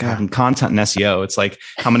God, in content and SEO, it's like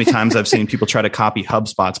how many times I've seen people try to copy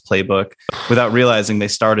HubSpot's playbook without realizing they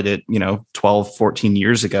started it, 12, 14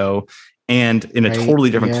 years ago, and in a totally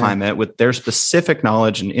different climate with their specific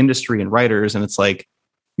knowledge and industry and writers. And it's like,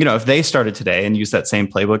 if they started today and used that same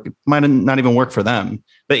playbook, it might not even work for them.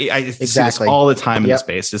 But I see this all the time in the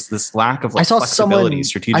space, just this lack of flexibility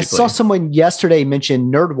strategically. I saw someone yesterday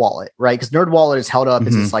mention NerdWallet, right? Because NerdWallet is held up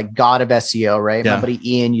as this like god of SEO, right? My buddy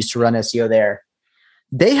Ian used to run SEO there.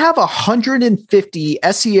 They have 150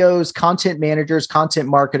 SEOs, content managers, content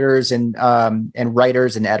marketers, and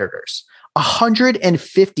writers and editors.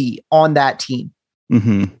 150 on that team.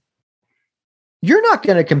 You're not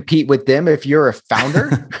going to compete with them if you're a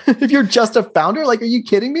founder. If you're just a founder, like, are you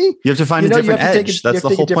kidding me? You have to find a different edge. That's the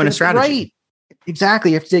whole point of strategy. Right.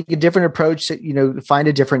 Exactly. You have to take a different approach to, find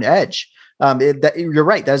a different edge. You're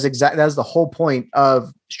right. That's the whole point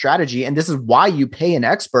of strategy. And this is why you pay an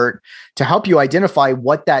expert to help you identify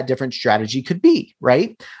what that different strategy could be.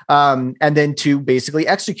 Right. And then to basically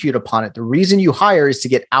execute upon it. The reason you hire is to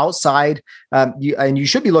get outside, and you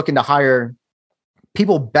should be looking to hire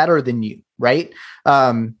people better than you, right?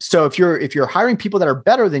 So if you're hiring people that are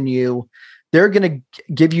better than you, they're going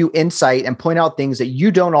to give you insight and point out things that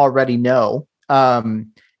you don't already know.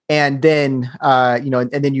 And then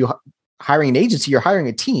you hiring an agency, you're hiring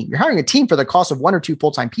a team. You're hiring a team for the cost of 1 or 2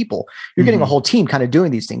 full-time people. You're getting a whole team kind of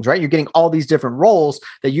doing these things, right? You're getting all these different roles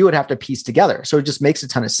that you would have to piece together. So it just makes a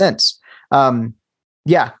ton of sense.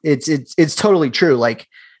 It's totally true. Like,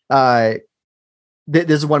 this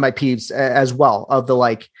is one of my peeves as well, of the,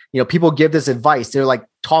 like, people give this advice. They're like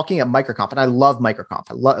talking at MicroConf, and I love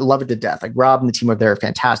MicroConf. I love it to death. Like, Rob and the team over there are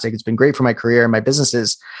fantastic. It's been great for my career and my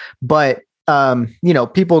businesses. But,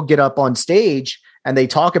 people get up on stage and they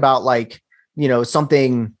talk about, like,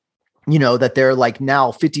 something, that they're like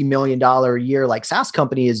now $50 million a year, like SaaS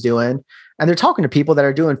company is doing. And they're talking to people that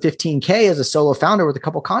are doing 15K as a solo founder with a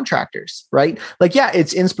couple contractors, right? Like, yeah,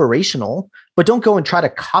 it's inspirational, but don't go and try to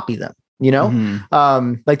copy them.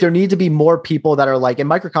 Like, there need to be more people that are like, and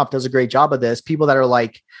MicroConf does a great job of this. People that are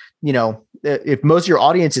like, if most of your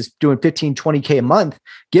audience is doing 15, 20K a month,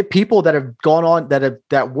 get people that have gone on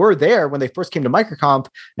that were there when they first came to MicroConf,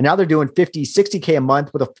 and now they're doing 50, 60K a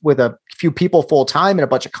month with a few people full time and a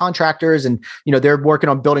bunch of contractors. And, they're working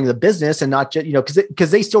on building the business and not just,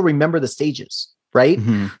 because they still remember the stages. Right.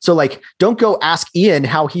 So, like, don't go ask Ian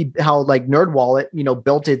how like NerdWallet,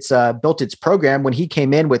 built its program when he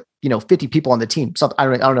came in with, 50 people on the team. So I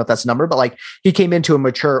don't know if that's the number, but like, he came into a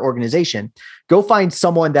mature organization. Go find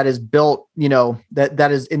someone that is built,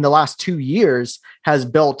 that is in the last 2 years has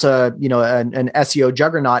built an SEO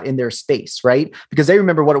juggernaut in their space, right? Because they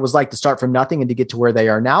remember what it was like to start from nothing and to get to where they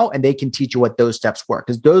are now. And they can teach you what those steps were,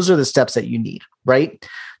 because those are the steps that you need, right?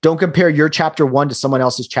 Don't compare your chapter 1 to someone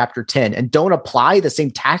else's chapter 10, and don't apply the same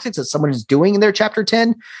tactics that someone is doing in their chapter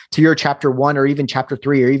 10 to your chapter 1 or even chapter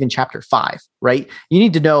 3 or even chapter 5, right? You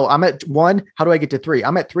need to know, I'm at 1, how do I get to 3?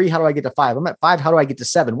 I'm at 3, how do I get to 5? I'm at 5, how do I get to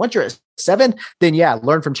 7? Once you're at 7, then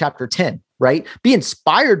learn from chapter 10, right? Be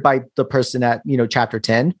inspired by the person at, chapter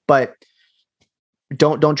 10, but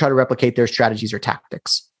don't try to replicate their strategies or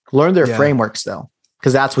tactics. Learn their frameworks though,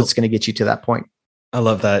 because that's what's going to get you to that point. I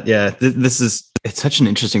love that. Yeah. It's such an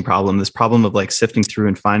interesting problem. This problem of like sifting through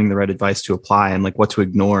and finding the right advice to apply and like what to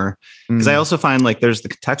ignore. Because I also find like there's the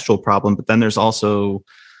contextual problem, but then there's also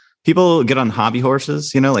people get on hobby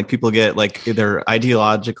horses, like people get like their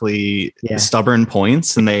ideologically stubborn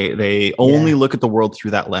points, and they only look at the world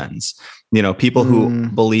through that lens. People who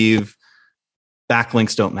believe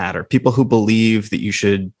backlinks don't matter, people who believe that you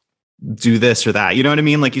should do this or that, you know what I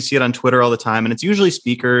mean? Like, you see it on Twitter all the time, and it's usually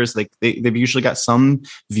speakers. Like they've usually got some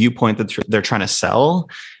viewpoint that they're trying to sell.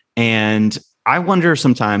 And I wonder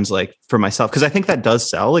sometimes, like, for myself, because I think that does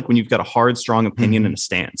sell, like when you've got a hard, strong opinion and a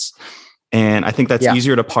stance. And I think that's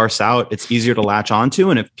easier to parse out. It's easier to latch onto.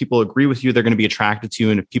 And if people agree with you, they're going to be attracted to you.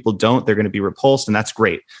 And if people don't, they're going to be repulsed. And that's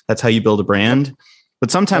great. That's how you build a brand. But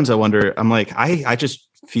sometimes I wonder, I'm like, I just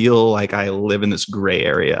feel like I live in this gray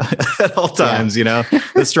area at all times,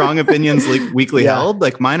 the strong opinions like weakly held,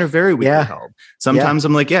 like mine are very weakly held. Sometimes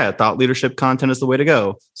I'm like, thought leadership content is the way to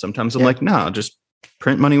go. Sometimes I'm like, no, just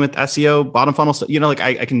print money with SEO, bottom funnel stuff. Like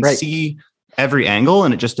I can see every angle,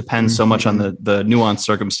 and it just depends so much on the nuanced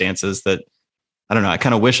circumstances that I don't know. I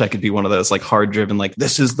kind of wish I could be one of those like hard driven, like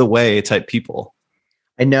this is the way type people.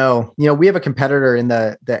 I know, we have a competitor in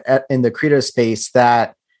the creative space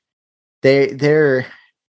that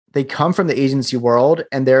they come from the agency world,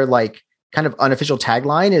 and their like kind of unofficial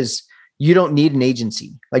tagline is, you don't need an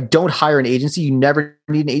agency. Like, don't hire an agency. You never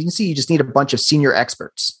need an agency. You just need a bunch of senior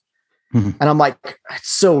experts. And I'm like,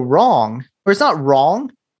 it's so wrong. Or it's not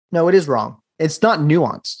wrong. No, it is wrong. It's not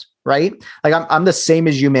nuanced, right? Like, I'm the same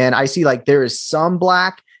as you, man. I see like there is some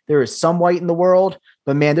black, there is some white in the world,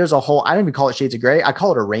 but man, there's a whole, I don't even call it shades of gray. I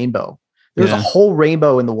call it a rainbow. There's a whole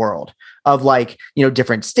rainbow in the world of like,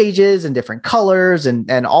 different stages and different colors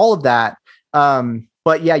and all of that.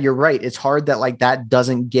 But yeah, you're right. It's hard that like that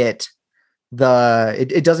doesn't get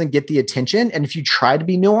it doesn't get the attention. And if you try to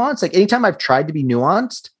be nuanced, like anytime I've tried to be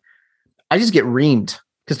nuanced, I just get reamed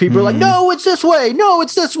because people are like, no, it's this way. No,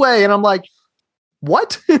 it's this way. And I'm like,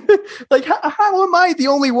 what? Like, how am I the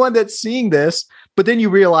only one that's seeing this? But then you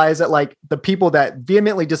realize that like the people that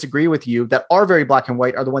vehemently disagree with you that are very black and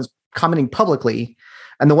white are the ones commenting publicly,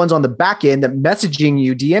 and the ones on the back end that messaging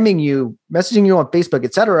you, DMing you, messaging you on Facebook,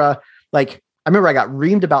 etc. Like, I remember I got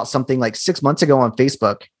reamed about something like 6 months ago on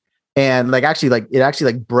Facebook, and like it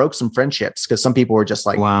actually broke some friendships because some people were just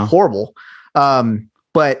like horrible.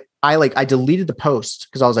 But I deleted the post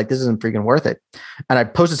because I was like, this isn't freaking worth it. And I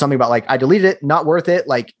posted something about like, I deleted it, not worth it.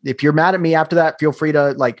 Like, if you're mad at me after that, feel free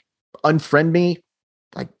to like unfriend me.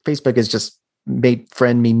 Like, Facebook has just made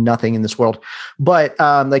friend me nothing in this world, but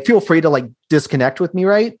like, feel free to like disconnect with me.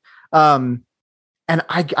 Right. And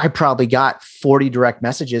I probably got 40 direct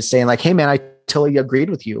messages saying like, hey man, I totally agreed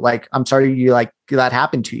with you. Like, I'm sorry you like that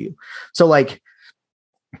happened to you. So like,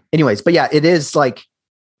 anyways, but yeah, it is like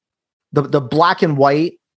the black and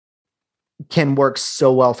white can work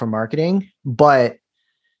so well for marketing, but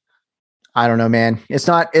I don't know, man. It's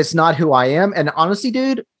not who I am. And honestly,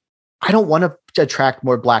 dude, I don't want to attract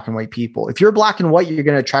more black and white people. If you're black and white, you're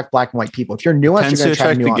going to attract black and white people. If you're nuanced, Tends you're going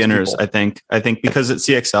to attract beginners. people. I think because at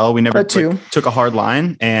CXL, we never took a hard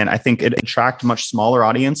line, and I think it attracted a much smaller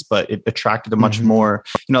audience, but it attracted a much more,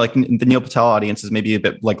 like the Neil Patel audience is maybe a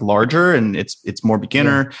bit like larger, and it's more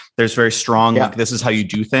beginner. Yeah. There's very strong, like this is how you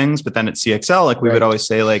do things. But then at CXL, like we would always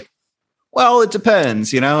say like, well, it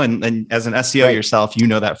depends, and as an SEO yourself,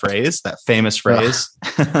 that phrase, that famous phrase.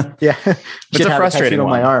 Yeah. It's a frustrating one.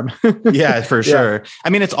 On my arm. Yeah, for sure. I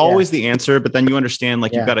mean, it's always the answer, but then you understand,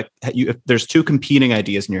 like you've got to, if there's two competing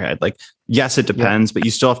ideas in your head, like, yes, it depends, but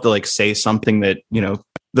you still have to like say something that,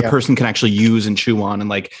 the person can actually use and chew on and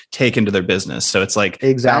like take into their business. So it's like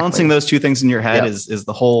balancing those two things in your head is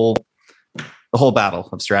the whole battle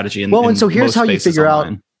of strategy. And so here's how you figure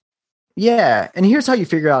out. Yeah. And here's how you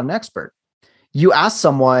figure out an expert. You ask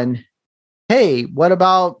someone, hey, what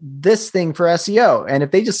about this thing for SEO? And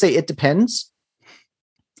if they just say, it depends.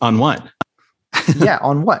 On what? Yeah.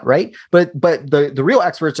 On what? Right. But the real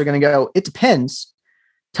experts are going to go, it depends.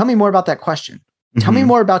 Tell me more about that question. Tell me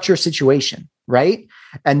more about your situation. Right.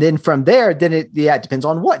 And then from there, then it depends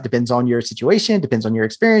on what? Depends on your situation, depends on your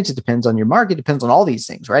experience, it depends on your market, depends on all these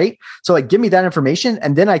things. Right. So like, give me that information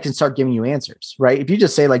and then I can start giving you answers. Right. If you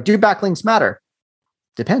just say like, do backlinks matter?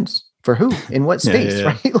 Depends. For who? In what space?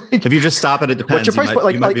 Right? Like, if you just stop at it depends, what's your price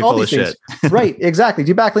point? Like all these things. Right. Exactly.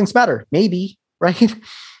 Do backlinks matter? Maybe. Right.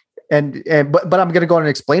 But I'm going to go on and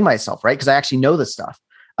explain myself. Right. Because I actually know this stuff.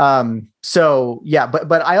 So yeah,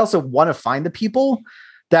 but I also want to find the people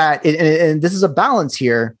that, and this is a balance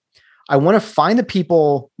here. I want to find the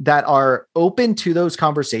people that are open to those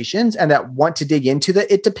conversations and that want to dig into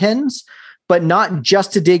it depends, but not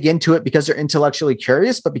just to dig into it because they're intellectually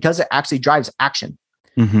curious, but because it actually drives action.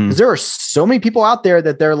 Because there are so many people out there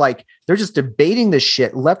that they're just debating this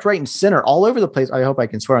shit left, right, and center all over the place. I hope I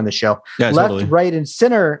can swear on the show. Yeah, left, totally. Right, and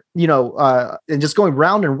center, and just going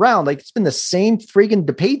round and round. Like it's been the same freaking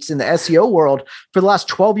debates in the SEO world for the last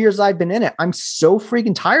 12 years I've been in it. I'm so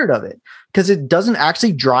freaking tired of it because it doesn't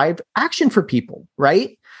actually drive action for people,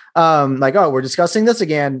 right? Like, oh, we're discussing this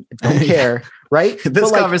again. Don't care, right?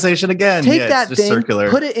 This conversation again. Take that thing,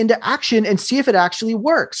 circular. Put it into action and see if it actually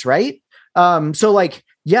works, right? So like,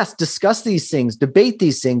 yes, discuss these things, debate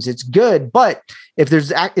these things. It's good. But if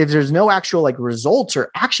there's no actual like results or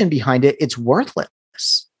action behind it, it's worthless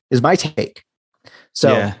is my take.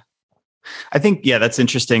 So yeah. I think, that's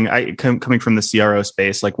interesting. Coming from the CRO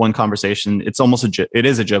space, like one conversation, it's almost it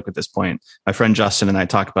is a joke at this point. My friend Justin and I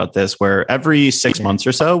talk about this, where every 6 months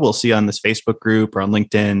or so, we'll see on this Facebook group or on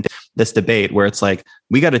LinkedIn, this debate where it's like,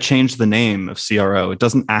 we got to change the name of CRO. It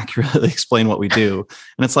doesn't accurately explain what we do.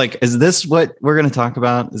 And it's like, is this what we're going to talk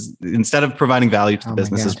about? Instead of providing value to the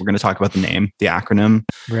businesses, we're going to talk about the name, the acronym,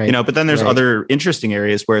 right. But then there's other interesting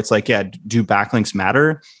areas where it's like, do backlinks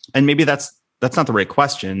matter? And maybe that's not the right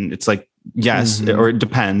question. It's like, yes, or it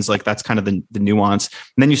depends. Like that's kind of the nuance.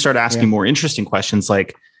 And then you start asking more interesting questions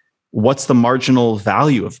like, what's the marginal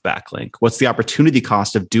value of backlink? What's the opportunity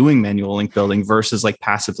cost of doing manual link building versus like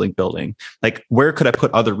passive link building? Like where could I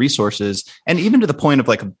put other resources? And even to the point of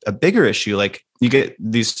like a bigger issue, like you get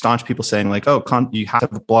these staunch people saying like, oh, you have to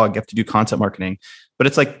have a blog, you have to do content marketing. But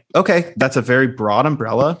it's like, okay, that's a very broad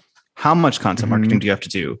umbrella. How much content marketing do you have to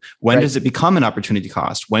do? When does it become an opportunity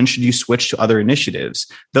cost? When should you switch to other initiatives?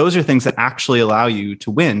 Those are things that actually allow you to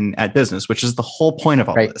win at business, which is the whole point of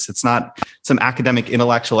all this. It's not some academic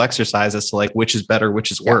intellectual exercise as to like, which is better, which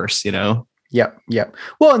is worse, Yep.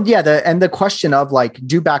 Well, the question of like,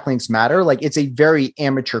 do backlinks matter? Like it's a very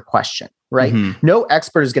amateur question, right? No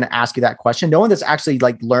expert is going to ask you that question. No one that's actually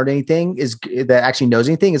like learned anything that actually knows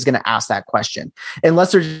anything is going to ask that question,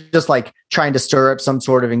 unless they're just like trying to stir up some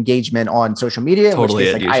sort of engagement on social media. Totally,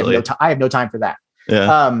 in which case, like, I have no time for that.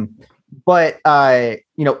 Yeah. But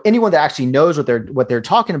anyone that actually knows what they're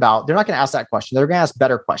talking about, they're not going to ask that question. They're going to ask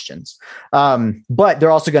better questions. But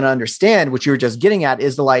they're also going to understand what you were just getting at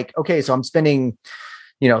is okay, so I'm spending,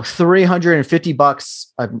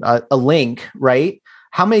 $350 a link, right?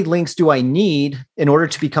 How many links do I need in order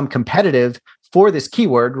to become competitive for this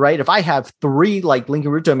keyword, right? If I have 3 like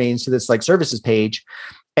linking root domains to this like services page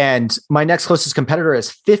and my next closest competitor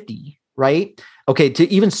is 50, right? Okay,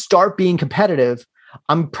 to even start being competitive,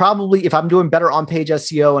 I'm probably, if I'm doing better on-page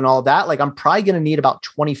SEO and all that, like I'm probably going to need about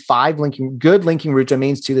 25 good linking root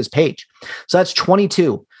domains to this page. So that's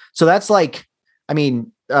 22. So that's like, I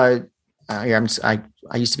mean, I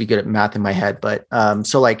used to be good at math in my head, but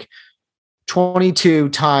so like 22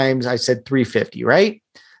 times, I said 350, right?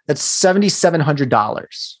 That's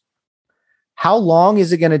 $7,700. How long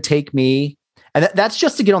is it going to take me? And that's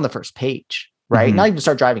just to get on the first page, right? Mm-hmm. Not even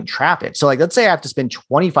start driving traffic. So like, let's say I have to spend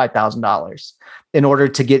 $25,000 in order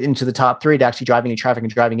to get into the top 3 to actually drive any traffic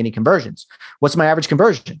and driving any conversions. What's my average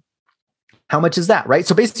conversion? How much is that, right?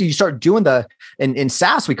 So basically you start doing in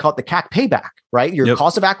SaaS, we call it the CAC payback, right? Your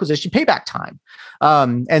cost of acquisition payback time.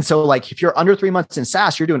 And so like, if you're under 3 months in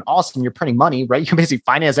SaaS, you're doing awesome. You're printing money, right? You can basically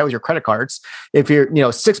finance that with your credit cards. If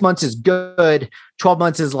you're, 6 months is good. 12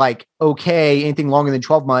 months is like, okay. Anything longer than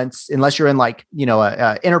 12 months, unless you're in like,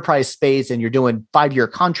 a enterprise space and you're doing 5-year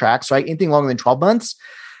contracts, right? Anything longer than 12 months,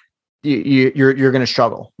 you're going to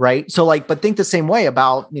struggle, right? So like, but think the same way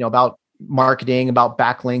about marketing, about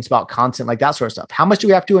backlinks, about content, like that sort of stuff. How much do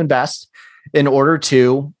we have to invest in order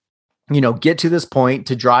to, get to this point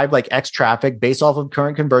to drive like X traffic based off of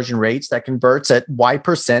current conversion rates that converts at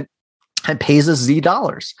Y% and pays us Z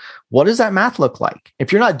dollars? What does that math look like?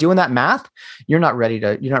 If you're not doing that math, you're not ready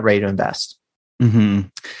to invest. Mm-hmm.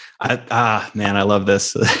 Man, I love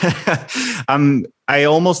this. I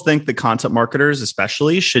almost think the content marketers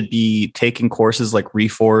especially should be taking courses like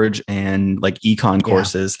Reforge and like econ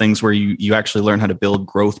courses, things where you actually learn how to build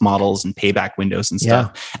growth models and payback windows and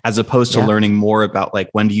stuff, as opposed to learning more about like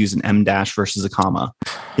when to use an M dash versus a comma,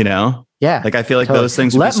 Yeah. Like I feel like those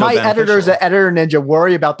things let my editors at Editor Ninja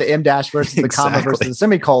worry about the M dash versus the comma versus the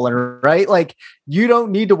semicolon, right? Like you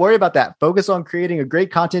don't need to worry about that. Focus on creating a great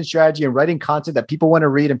content strategy and writing content that people want to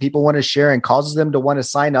read and people want to share and causes them to want to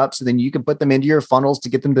sign up. So then you can put them into your funnels to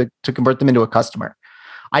get them to convert them into a customer.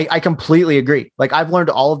 I completely agree. Like I've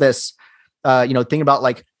learned all of this, thinking about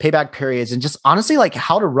like payback periods and just honestly like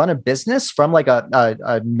how to run a business from like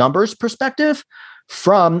a numbers perspective.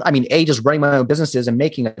 From, just running my own businesses and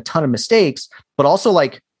making a ton of mistakes, but also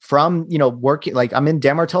like from, working, like I'm in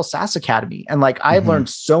Dan Martell SaaS Academy. And like, I've learned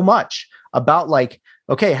so much about like,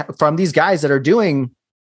 okay, from these guys that are doing,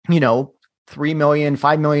 $3 million,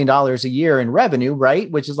 $5 million a year in revenue, right?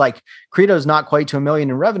 Which is like, Credo's not quite to $1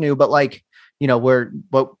 million in revenue, but like,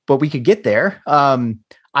 but we could get there.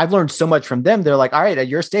 I've learned so much from them. They're like, all right, at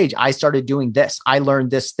your stage, I started doing this. I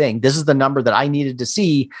learned this thing. This is the number that I needed to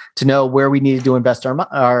see to know where we needed to invest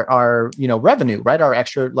our revenue, right? Our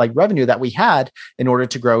extra like revenue that we had in order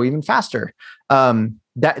to grow even faster.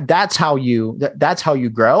 That's how you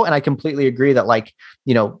grow. And I completely agree that like,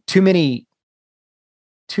 too many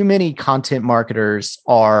content marketers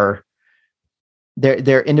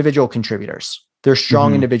they're individual contributors. They're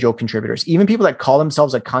strong individual contributors. Even people that call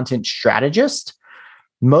themselves a content strategist,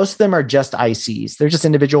 most of them are just ICs. They're just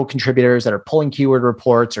individual contributors that are pulling keyword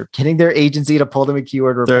reports or getting their agency to pull them a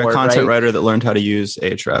keyword report. They're a content writer that learned how to use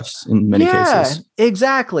Ahrefs in many cases.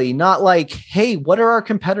 Exactly. Not like, hey, what are our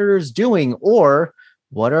competitors doing? Or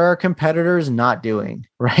what are our competitors not doing?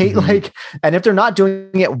 Right. Like, and if they're not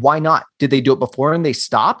doing it, why not? Did they do it before and they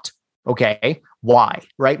stopped? Okay. Why?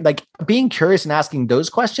 Right. Like being curious and asking those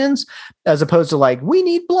questions as opposed to like, we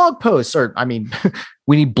need blog posts or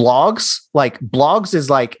we need blogs. Like blogs is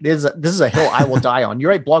like, this is a hill I will die on. You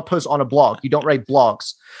write blog posts on a blog. You don't write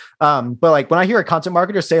blogs. But like when I hear a content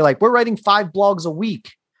marketer say like, we're writing 5 blogs a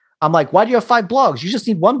week. I'm like, why do you have 5 blogs? You just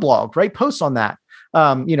need 1 blog, write posts on that.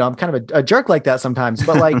 I'm kind of a jerk like that sometimes,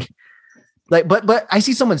 but like, but I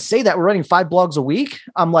see someone say that we're writing 5 blogs a week.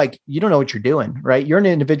 I'm like, you don't know what you're doing, right? You're an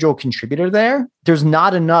individual contributor there. There's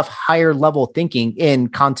not enough higher level thinking in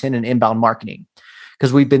content and inbound marketing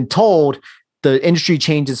because we've been told the industry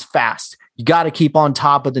changes fast. You got to keep on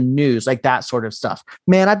top of the news, like that sort of stuff.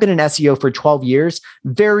 Man, I've been in SEO for 12 years.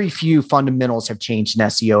 Very few fundamentals have changed in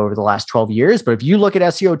SEO over the last 12 years. But if you look at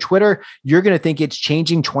SEO Twitter, you're going to think it's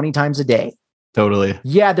changing 20 times a day. Totally.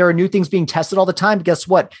 Yeah, there are new things being tested all the time. But guess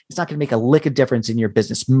what? It's not going to make a lick of difference in your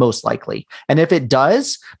business, most likely. And if it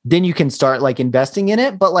does, then you can start like investing in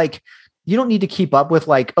it. But like, you don't need to keep up with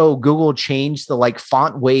like, oh, Google changed the like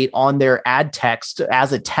font weight on their ad text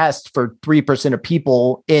as a test for 3% of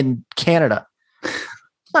people in Canada. It's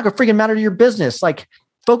not going to freaking matter to your business. Like,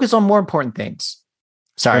 focus on more important things.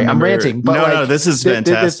 Sorry, I'm ranting. But no, this is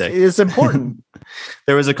fantastic. It's important.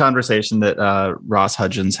 There was a conversation that Ross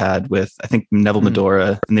Hudgens had with, I think, Neville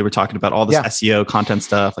Medora, and they were talking about all this SEO content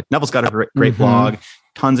stuff. Like Neville's got a great blog,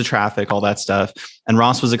 tons of traffic, all that stuff. And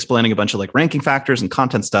Ross was explaining a bunch of like ranking factors and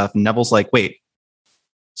content stuff. And Neville's like, wait,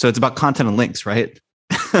 so it's about content and links, right?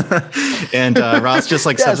 And Ross just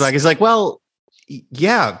like steps back. He's like, well,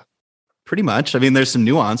 yeah, pretty much. I mean, there's some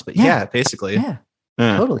nuance, but yeah basically. Yeah.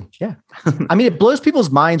 Totally. Yeah. I mean, it blows people's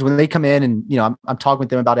minds when they come in and, I'm talking with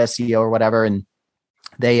them about SEO or whatever. And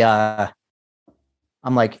they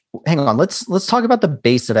I'm like, hang on, let's talk about the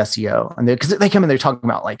base of SEO. And because they come in, they're talking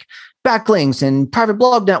about like backlinks and private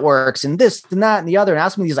blog networks and this and that and the other, and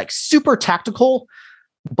ask me these like super tactical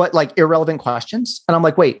but like irrelevant questions. And I'm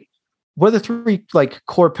like, wait, what are the three like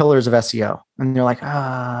core pillars of SEO? And they're like,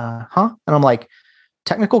 huh? And I'm like,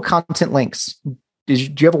 technical content links. Do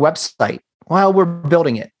you have a website? Well, we're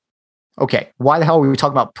building it. Okay. Why the hell are we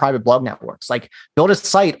talking about private blog networks? Like, build a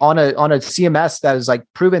site on a CMS that is like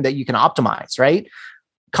proven that you can optimize, right?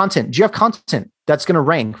 Content. Do you have content that's going to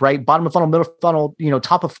rank, right? Bottom of funnel, middle of funnel,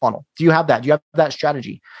 top of funnel. Do you have that? Do you have that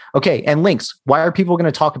strategy? Okay. And links. Why are people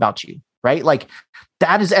going to talk about you, right? Like,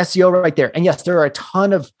 that is SEO right there. And yes, there are a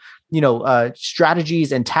ton of,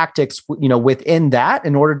 strategies and tactics, within that,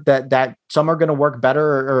 in order that some are going to work better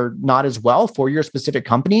or not as well for your specific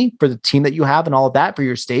company, for the team that you have and all of that, for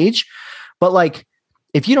your stage. But like,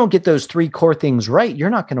 if you don't get those three core things right, you're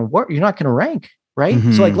not going to work. You're not going to rank. Right.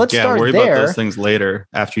 Mm-hmm. So like, let's start worry there. About those things later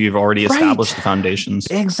after you've already established the foundations.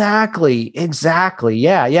 Exactly.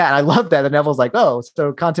 Yeah. And I love that. And Neville's like, oh,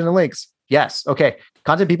 so content and links. Yes. Okay.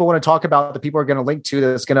 Content people want to talk about, the people are going to link to,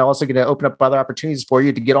 that's going to also open up other opportunities for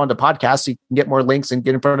you to get onto podcasts so you can get more links and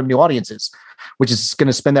get in front of new audiences, which is going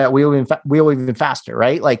to spin that wheel even faster,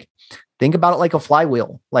 right? Like, think about it like a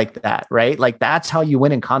flywheel like that, right? Like, that's how you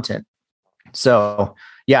win in content. So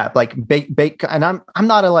yeah, like bake, and I'm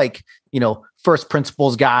not a like, first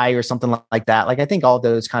principles guy or something like that. Like, I think all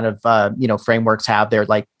those kind of, frameworks have their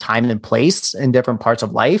like time and place in different parts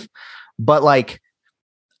of life. But like,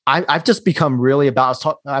 I've just become really about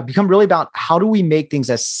how do we make things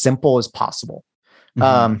as simple as possible.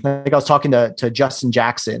 Like, I was talking to Justin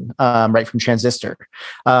Jackson, right, from Transistor.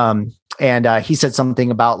 And he said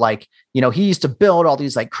something about like, he used to build all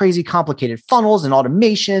these like crazy complicated funnels and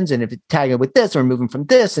automations. And if it tag it with this or moving from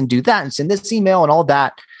this and do that and send this email and all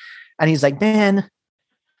that. And he's like, man,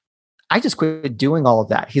 I just quit doing all of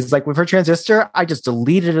that. He's like, with her Transistor, I just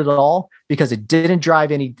deleted it all because it didn't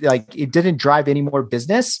drive any more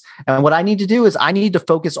business. And what I need to do is I need to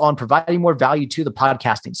focus on providing more value to the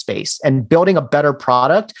podcasting space and building a better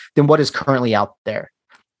product than what is currently out there.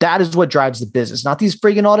 That is what drives the business, not these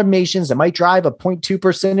friggin' automations that might drive a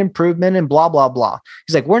 0.2% improvement and blah, blah, blah.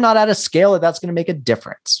 He's like, we're not at a scale that's going to make a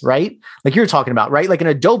difference, right? Like you're talking about, right? Like an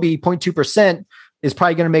Adobe 0.2% is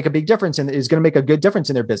probably going to make a big difference and is going to make a good difference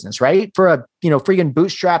in their business, right? For a, freaking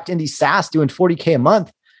bootstrapped indie SaaS doing $40K a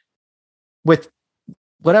month with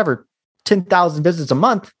whatever, 10,000 visits a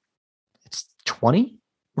month, it's 20,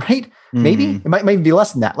 right? Mm-hmm. Maybe it might even be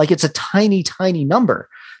less than that. Like, it's a tiny, tiny number.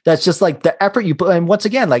 That's just like the effort you put. And once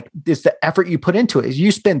again, like, it's the effort you put into it. Is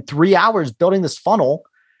you spend 3 hours building this funnel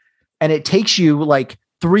and it takes you like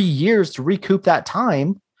 3 years to recoup that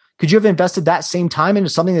time. Could you have invested that same time into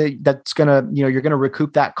something that's going to, you're going to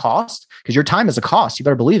recoup that cost? Because your time is a cost. You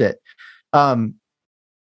better believe it.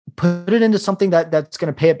 Put it into something that's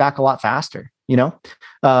going to pay it back a lot faster,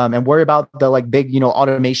 and worry about the like big,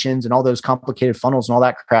 automations and all those complicated funnels and all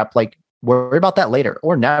that crap. Like, worry about that later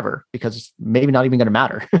or never, because it's maybe not even going to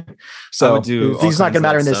matter. So it's not going to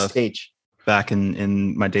matter in this stage. Back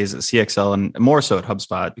in my days at CXL and more so at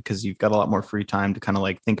HubSpot, because you've got a lot more free time to kind of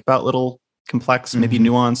like think about little complex, maybe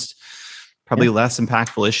nuanced, probably less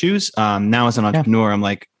impactful issues. Now as an entrepreneur, I'm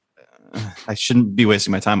like, I shouldn't be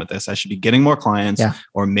wasting my time with this. I should be getting more clients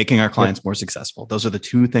or making our clients more successful. Those are the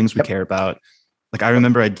two things we care about. Like, I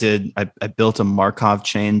remember I built a Markov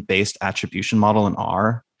chain based attribution model in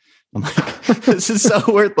R. I'm like, this is so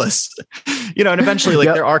worthless, and eventually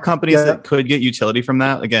like there are companies that could get utility from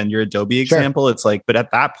that. Again, your Adobe example, it's like, but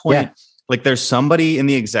at that point, like, there's somebody in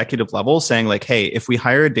the executive level saying like, hey, if we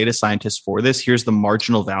hire a data scientist for this, here's the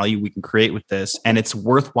marginal value we can create with this. And it's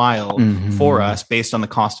worthwhile for us based on the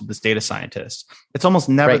cost of this data scientist. It's almost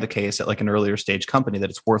never the case at like an earlier stage company that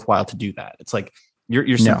it's worthwhile to do that. It's like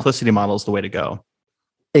your simplicity model is the way to go.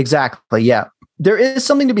 Exactly. Yeah. There is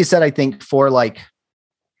something to be said, I think, for like,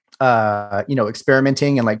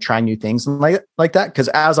 experimenting and like trying new things and like that. Cause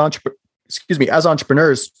as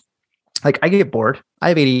entrepreneurs, like, I get bored. I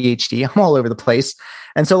have ADHD. I'm all over the place.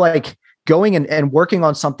 And so like going and working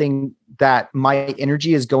on something that my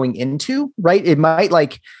energy is going into, right? It might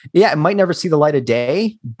it might never see the light of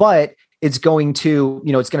day, but it's going to,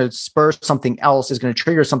 it's going to spur something else. It's going to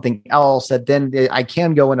trigger something else that then I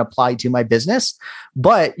can go and apply to my business.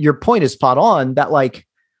 But your point is spot on that like,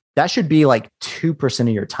 that should be like 2% of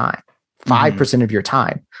your time, 5% of your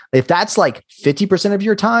time. If that's like 50% of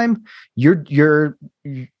your time, you're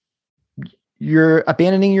you're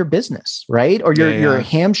abandoning your business, right? Or you're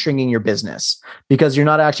hamstringing your business because you're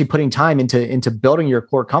not actually putting time into building your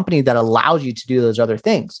core company that allows you to do those other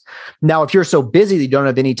things. Now, if you're so busy that you don't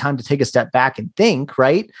have any time to take a step back and think,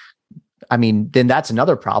 right? I mean, then that's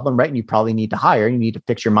another problem, right? And you probably need to hire. You need to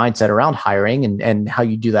fix your mindset around hiring and how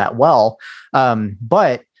you do that well.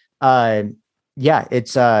 Yeah,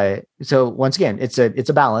 it's so once again, it's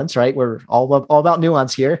a balance, right? We're all about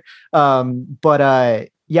nuance here.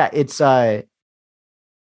 Yeah, it's I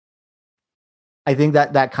think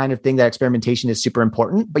that kind of thing, that experimentation is super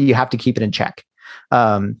important, but you have to keep it in check.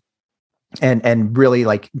 And really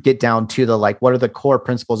like get down to the, like, what are the core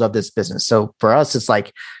principles of this business? So for us, it's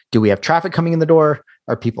like, do we have traffic coming in the door?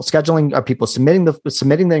 Are people scheduling? Are people submitting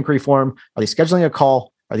the inquiry form? Are they scheduling a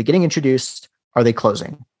call? Are they getting introduced? Are they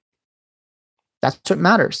closing? That's what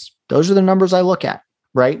matters. Those are the numbers I look at,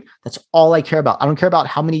 right? That's all I care about. I don't care about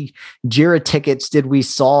how many JIRA tickets did we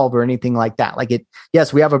solve or anything like that. Like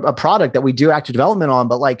yes, we have a product that we do active development on,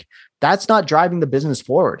 but like, that's not driving the business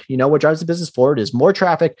forward. You know, what drives the business forward is more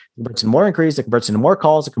traffic, converts into more inquiries, it converts into more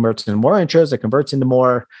calls, it converts into more intros, it converts into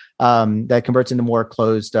more,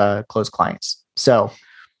 closed clients. So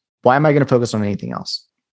why am I going to focus on anything else?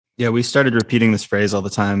 Yeah, we started repeating this phrase all the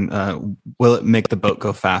time. Will it make the boat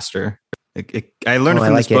go faster? I learned it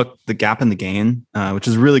from this book, The Gap and the Gain, which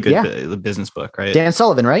is a really good the business book, right? Dan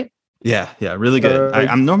Sullivan, right? Yeah, really good.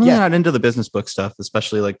 I'm normally not into the business book stuff,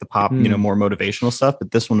 especially like the pop, more motivational stuff, but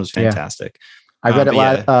this one was fantastic. I read it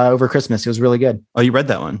over Christmas. It was really good. Oh, you read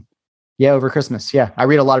that one? Yeah, over Christmas. Yeah, I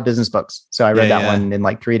read a lot of business books, so I read that one in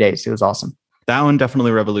like 3 days. It was awesome. That one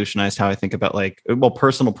definitely revolutionized how I think about like, well,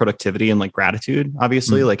 personal productivity and like gratitude,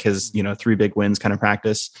 obviously, like his, 3 big wins kind of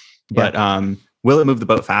practice. But will it move the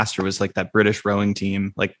boat faster was like that British rowing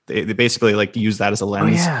team. Like they basically like use that as a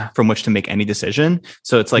lens from which to make any decision.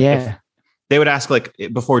 So it's like, if they would ask like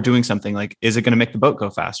before doing something, like, is it going to make the boat go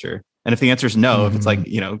faster? And if the answer is no, if it's like,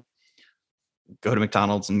 go to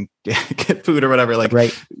McDonald's and get food or whatever, like,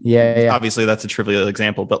 obviously that's a trivial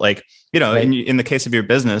example, but like, in the case of your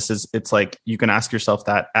business it's like, you can ask yourself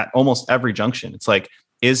that at almost every junction. It's like,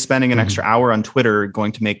 is spending an extra hour on Twitter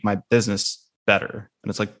going to make my business better? And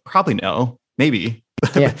it's like, probably no, maybe.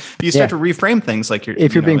 You start to reframe things like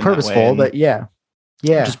if you're being purposeful, but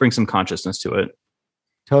just bring some consciousness to it.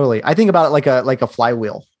 Totally. I think about it like a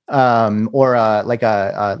flywheel, or like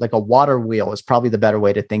a water wheel is probably the better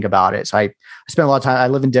way to think about it. So I spent a lot of time, I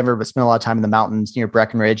live in Denver, but spent a lot of time in the mountains near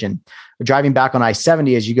Breckenridge, and driving back on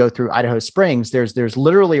I-70, as you go through Idaho Springs, there's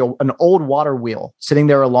literally an old water wheel sitting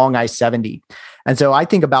there along I-70. And so I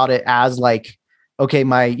think about it as like, okay,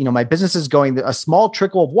 my business is going, a small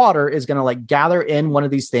trickle of water is going to like gather in one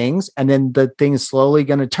of these things, and then the thing is slowly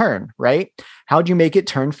going to turn, right? How do you make it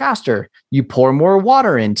turn faster? You pour more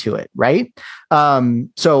water into it, right?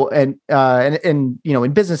 In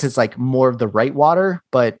business, it's like more of the right water,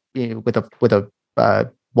 but with a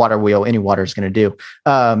water wheel, any water is going to do,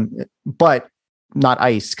 but not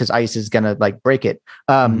ice, because ice is going to like break it.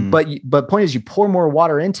 But point is, you pour more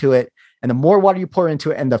water into it. And the more water you pour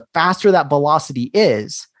into it, and the faster that velocity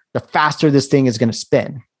is, the faster this thing is going to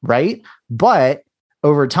spin, right? But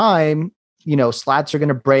over time, slats are going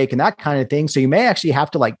to break and that kind of thing. So you may actually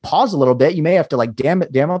have to like pause a little bit. You may have to like dam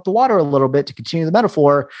up the water a little bit, to continue the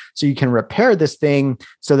metaphor, so you can repair this thing,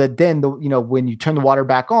 so that then when you turn the water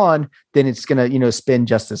back on, then it's going to spin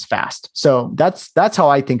just as fast. So that's how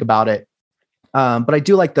I think about it. But I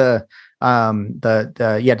do like does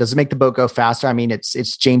it make the boat go faster? I mean,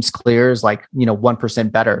 it's James Clear's like,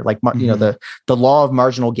 1% better, like, the law of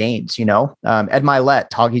marginal gains, Ed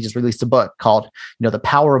Milet, he just released a book called, The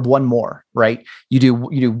Power of One More, right? You do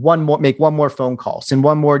one more, make one more phone call, send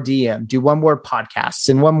one more DM, do one more podcast,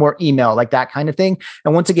 send one more email, like that kind of thing.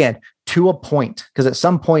 And once again, to a point, because at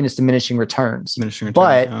some point it's diminishing returns.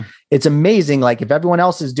 But it's amazing. Like if everyone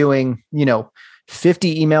else is doing,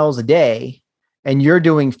 50 emails a day, and you're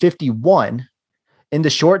doing 51, in the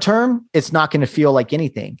short term, it's not going to feel like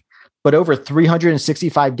anything. But over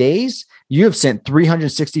 365 days, you have sent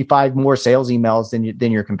 365 more sales emails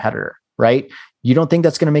than your competitor, right? You don't think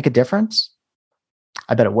that's going to make a difference?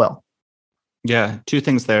 I bet it will. Yeah, 2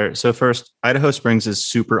 things there. So first, Idaho Springs is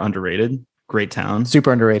super underrated. Great town.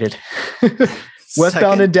 Super underrated.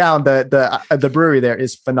 Westbound and Down, the brewery there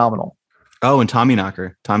is phenomenal. Oh, and Tommy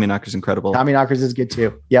Knocker. Tommy Knocker's incredible. Tommy Knockers is good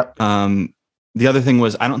too. Yep. The other thing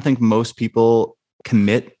was, I don't think most people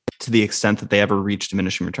commit to the extent that they ever reach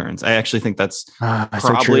diminishing returns. I actually think that's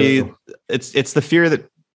probably, so it's the fear that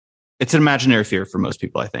it's an imaginary fear for most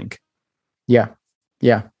people, I think. Yeah.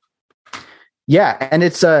 And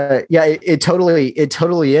it's, it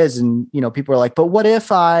totally is. And, people are like, but what if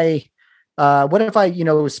I What if I,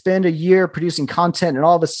 spend a year producing content and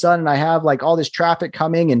all of a sudden I have like all this traffic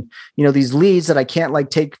coming and, these leads that I can't like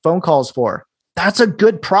take phone calls for? That's a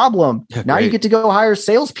good problem. Yeah, now great. you get to go hire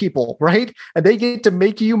salespeople, right? And they get to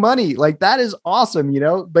make you money. Like that is awesome,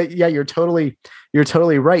 but yeah, you're totally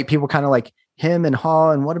right. People kind of like him and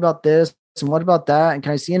haw. And what about this? And what about that? And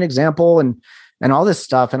can I see an example and all this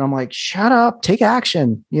stuff? And I'm like, shut up, take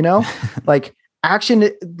action, like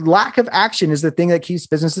lack of action is the thing that keeps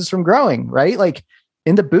businesses from growing, right? Like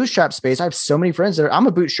in the bootstrap space, I have so many friends I'm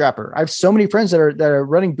a bootstrapper. I have so many friends that are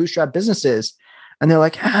running bootstrap businesses. And they're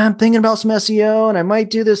like, I'm thinking about some SEO and I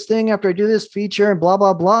might do this thing after I do this feature and blah,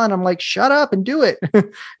 blah, blah. And I'm like, shut up and do it,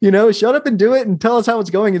 shut up and do it and tell us how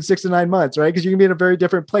it's going in 6 to 9 months, right? Because you can be in a very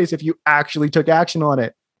different place if you actually took action on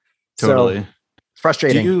it. Totally. So, it's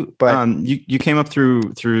frustrating. But you came up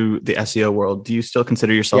through the SEO world. Do you still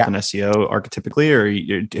consider yourself an SEO archetypically, or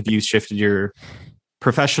have you shifted your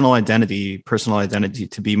personal identity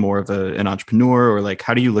to be more of an entrepreneur, or like,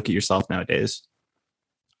 how do you look at yourself nowadays?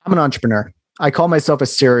 I'm an entrepreneur. I call myself a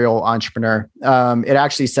serial entrepreneur. It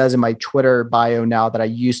actually says in my Twitter bio now that I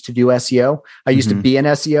used to do SEO. I used to be an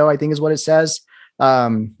SEO, I think is what it says.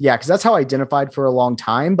 Because that's how I identified for a long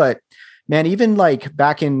time. But man, even like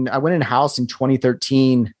I went in-house in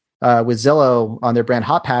 2013 with Zillow on their brand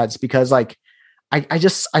Hot Pads because like I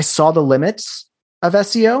saw the limits of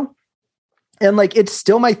SEO and like it's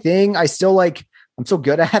still my thing. I'm so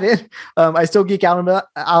good at it. I still geek out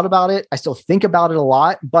about it. I still think about it a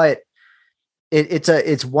lot, but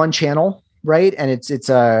it's one channel, right? And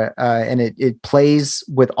it plays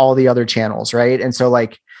with all the other channels, right? And so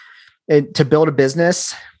like to build a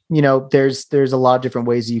business, there's a lot of different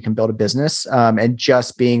ways that you can build a business, and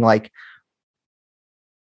just being like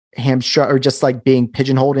hamstrung or just like being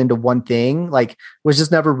pigeonholed into one thing, like was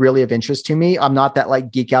just never really of interest to me. I'm not that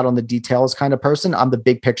like geek out on the details kind of person. I'm the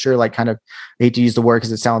big picture, like kind of, I hate to use the word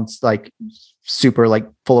because it sounds like super like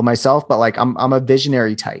full of myself, but like I'm a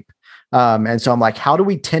visionary type. And so I'm like, how do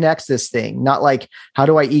we 10x this thing? Not like, how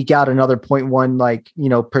do I eke out another 0.1 like,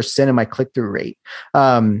 % in my click-through rate?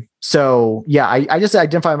 So yeah, I just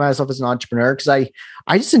identify myself as an entrepreneur because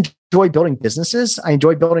I just enjoy building businesses. I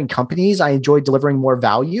enjoy building companies. I enjoy delivering more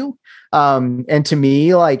value. And to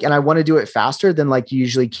me, like, and I want to do it faster than like you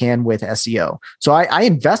usually can with SEO. So I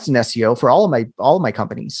invest in SEO for all of my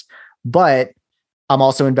companies, but I'm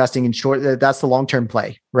also investing in that's the long-term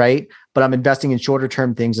play, right? But I'm investing in shorter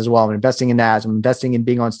term things as well. I'm investing in ads. I'm investing in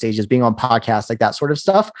being on stages, being on podcasts, like that sort of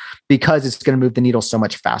stuff, because it's going to move the needle so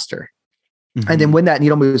much faster. Mm-hmm. And then when that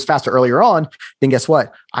needle moves faster earlier on, then guess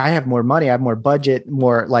what? I have more money. I have more budget,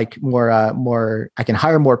 I can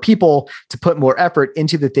hire more people to put more effort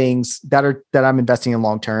into the things that I'm investing in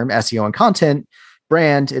long-term, SEO and content,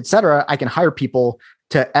 brand, et cetera. I can hire people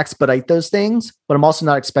to expedite those things, but I'm also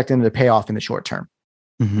not expecting them to pay off in the short term.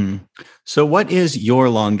 Mm-hmm. So what is your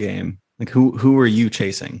long game? Like who are you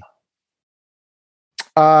chasing?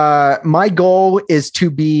 My goal is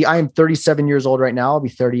I am 37 years old right now. I'll be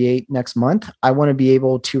 38 next month. I want to be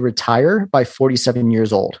able to retire by 47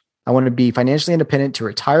 years old. I want to be financially independent to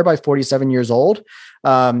retire by 47 years old.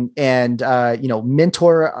 And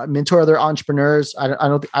mentor other entrepreneurs.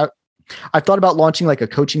 I've thought about launching like a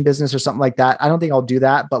coaching business or something like that. I don't think I'll do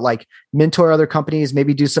that, but like mentor other companies,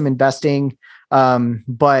 maybe do some investing.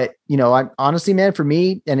 But I'm honestly, man, for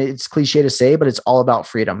me, and it's cliche to say, but it's all about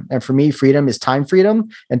freedom. And for me, freedom is time freedom,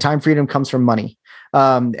 and time freedom comes from money.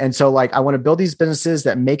 And so like, I want to build these businesses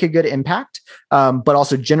that make a good impact, but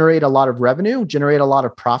also generate a lot of revenue, generate a lot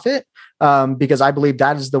of profit. Because I believe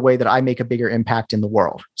that is the way that I make a bigger impact in the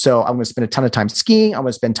world. So I'm going to spend a ton of time skiing. I'm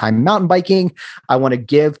going to spend time mountain biking. I want to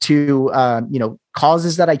give to,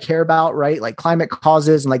 causes that I care about, right? Like climate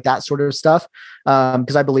causes and like that sort of stuff.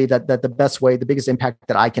 Because I believe that the best way, the biggest impact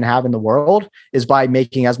that I can have in the world is by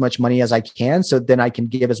making as much money as I can. So then I can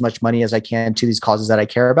give as much money as I can to these causes that I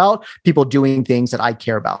care about, people doing things that I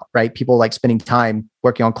care about, right? People like spending time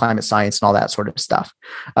working on climate science and all that sort of stuff.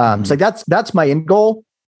 So like that's my end goal.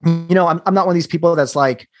 I'm not one of these people that's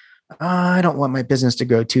like, I don't want my business to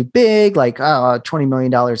go too big. Like, $20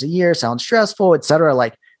 million a year sounds stressful, et cetera.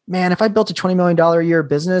 Like, man, if I built a $20 million a year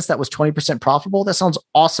business that was 20% profitable, that sounds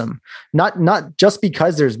awesome. Not just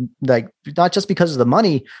because not just because of the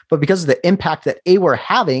money, but because of the impact that we're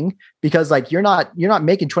having, because like, you're not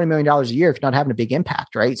making $20 million a year if you're not having a big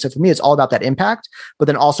impact. Right. So for me, it's all about that impact, but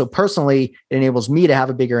then also personally, it enables me to have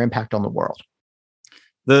a bigger impact on the world.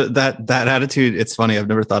 That attitude, it's funny. I've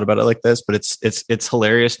never thought about it like this, but it's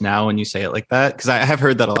hilarious now when you say it like that. Cause I have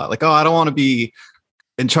heard that a lot. Like, oh, I don't want to be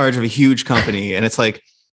in charge of a huge company. And it's like,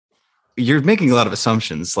 you're making a lot of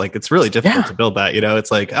assumptions. Like it's really difficult to build that,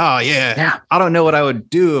 it's like, oh yeah, I don't know what I would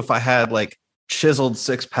do if I had like chiseled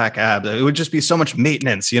 6-pack abs. It would just be so much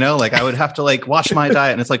maintenance, like I would have to like watch my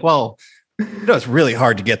diet. And it's like, well, it's really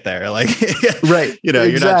hard to get there. Like, right.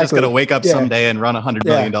 You're not just going to wake up someday and run $100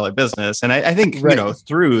 million business. And I think,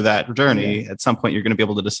 through that journey, at some point, you're going to be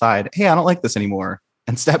able to decide, hey, I don't like this anymore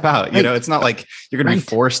and step out. It's not like you're going to be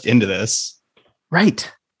forced into this.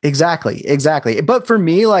 Right. Exactly. But for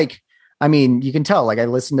me, like, I mean, you can tell, like I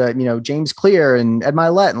listen to, James Clear and Ed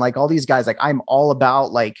Milet and like all these guys, like I'm all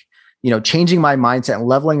about like, changing my mindset and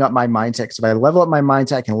leveling up my mindset. Because if I level up my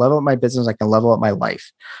mindset, I can level up my business, I can level up my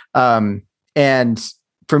life.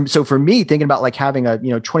 So for me, thinking about like having a,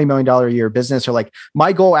 $20 million a year business, or like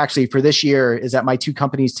my goal actually for this year is that my two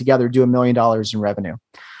companies together do $1 million in revenue.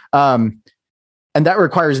 And that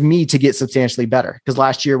requires me to get substantially better, because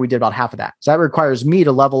last year we did about half of that. So that requires me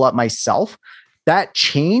to level up myself. That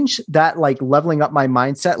change, that like leveling up my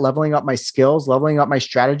mindset, leveling up my skills, leveling up my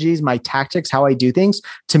strategies, my tactics, how I do things.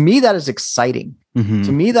 To me, that is exciting. Mm-hmm.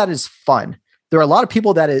 To me, that is fun. There are a lot of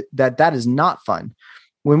people that is not fun.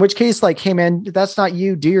 In which case, like, hey man, that's not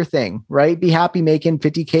you. Do your thing, right? Be happy making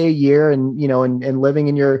 $50K a year and, and living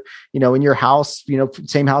in your, in your house,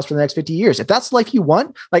 same house for the next 50 years. If that's the life you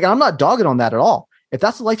want, like, I'm not dogging on that at all. If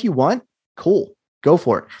that's the life you want, cool, go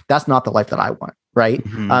for it. That's not the life that I want. Right.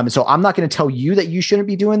 Mm-hmm. So I'm not going to tell you that you shouldn't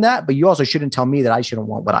be doing that, but you also shouldn't tell me that I shouldn't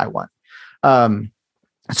want what I want.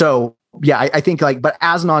 So yeah, I think like, but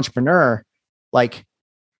as an entrepreneur, like,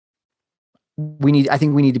 I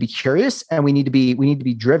think we need to be curious, and we need to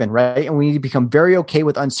be driven, right? And we need to become very okay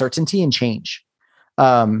with uncertainty and change.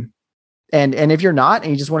 And if you're not,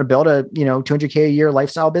 and you just want to build a, $200K a year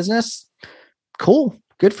lifestyle business, cool,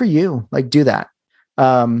 good for you. Like, do that.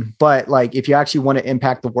 But like, if you actually want to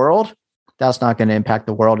impact the world, that's not going to impact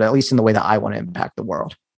the world, at least in the way that I want to impact the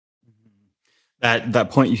world. That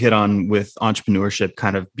point you hit on with entrepreneurship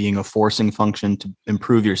kind of being a forcing function to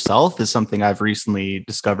improve yourself is something I've recently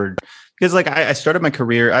discovered, because like I started my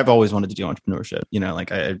career, I've always wanted to do entrepreneurship,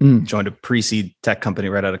 like I joined a pre-seed tech company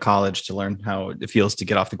right out of college to learn how it feels to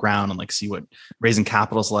get off the ground and like see what raising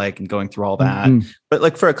capital is like and going through all that. Mm-hmm. But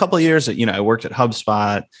like for a couple of years, I worked at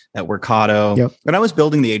HubSpot, at Workato, and I was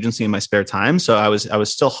building the agency in my spare time. So I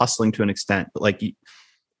was still hustling to an extent, but like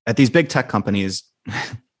at these big tech companies,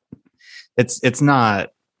 it's not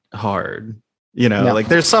hard, like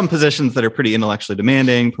there's some positions that are pretty intellectually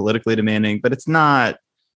demanding, politically demanding, but it's not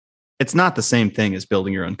the same thing as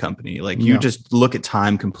building your own company. Like you just look at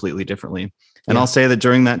time completely differently. And I'll say that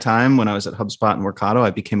during that time, when I was at HubSpot and Workato, I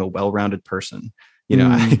became a well-rounded person.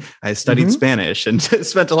 I studied Spanish and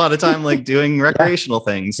spent a lot of time like doing recreational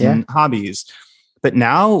things and hobbies. But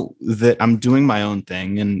now that I'm doing my own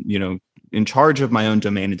thing and, in charge of my own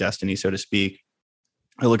domain and destiny, so to speak,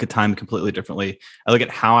 I look at time completely differently. I look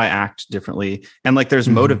at how I act differently. And like, there's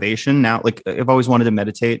motivation now. Like I've always wanted to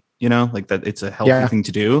meditate, like that it's a healthy thing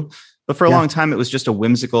to do. But for a long time, it was just a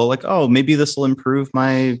whimsical, like, oh, maybe this will improve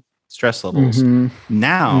my stress levels.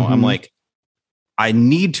 Now I'm like, I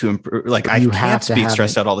need to improve. Like I can't be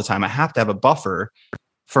stressed out all the time. I have to have a buffer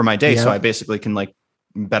for my day. So I basically can like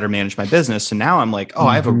better manage my business. So now I'm like, oh,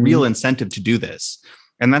 I have a real incentive to do this.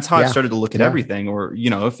 And that's how I started to look at everything. Or,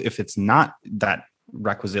 if it's not that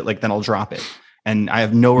requisite, like then I'll drop it, and I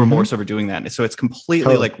have no remorse over doing that. So it's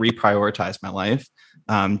completely like reprioritized my life,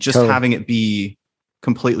 having it be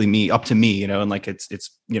completely up to me, and like it's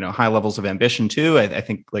high levels of ambition too. I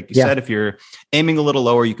think like you said, if you're aiming a little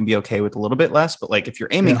lower, you can be okay with a little bit less, but like if you're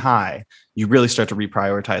aiming high, you really start to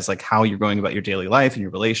reprioritize like how you're going about your daily life and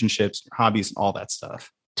your relationships, your hobbies, and all that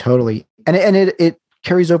stuff. Totally. And it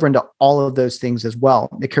carries over into all of those things as well.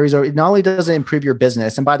 It carries over. It not only does it improve your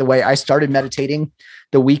business. And by the way, I started meditating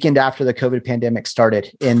the weekend after the COVID pandemic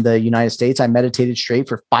started in the United States. I meditated straight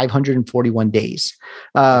for 541 days.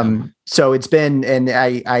 So it's been, and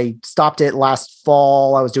I stopped it last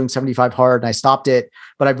fall. I was doing 75 hard and I stopped it,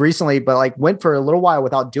 but I've recently, went for a little while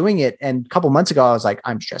without doing it. And a couple months ago, I was like,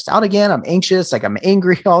 I'm stressed out again. I'm anxious. Like I'm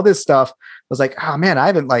angry, all this stuff. I was like, oh man, I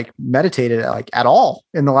haven't meditated at all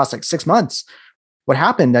in the last 6 months. What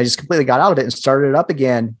happened? I just completely got out of it and started it up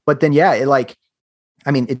again. But then,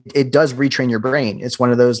 it does retrain your brain. It's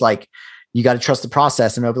one of those, you got to trust the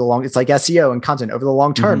process. And over the long, it's like SEO and content over the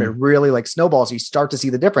long term, it really snowballs. You start to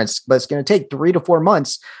see the difference, but it's going to take 3 to 4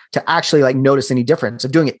 months to actually notice any difference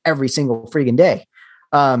of doing it every single freaking day.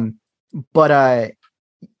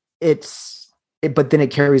 But then it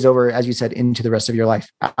carries over, as you said, into the rest of your life.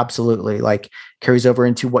 Absolutely. Carries over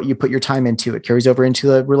into what you put your time into. It carries over into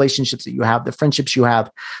the relationships that you have, the friendships you have,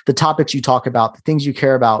 the topics you talk about, the things you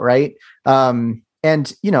care about. Right. I'm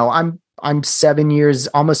I'm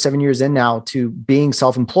almost 7 years in now to being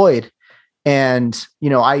self-employed. And,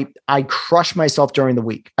 I crush myself during the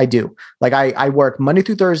week. I do. Like I work Monday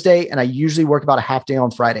through Thursday, and I usually work about a half day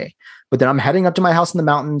on Friday, but then I'm heading up to my house in the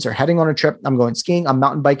mountains or heading on a trip. I'm going skiing, I'm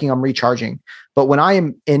mountain biking, I'm recharging. But when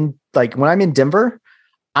I'm in Denver,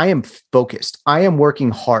 I am focused. I am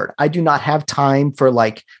working hard. I do not have time for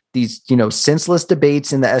like these, senseless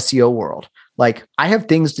debates in the SEO world. Like I have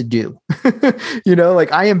things to do,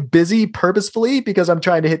 like I am busy purposefully because I'm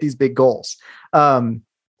trying to hit these big goals.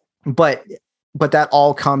 But that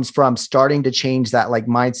all comes from starting to change that like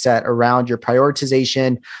mindset around your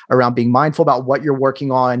prioritization, around being mindful about what you're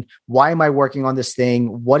working on. Why am I working on this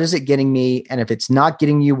thing? What is it getting me? And if it's not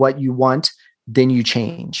getting you what you want, then you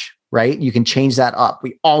change, right? You can change that up.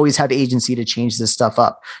 We always have agency to change this stuff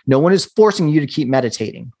up. No one is forcing you to keep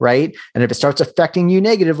meditating, right? And if it starts affecting you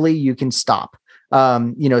negatively, you can stop.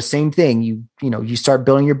 Same thing. You start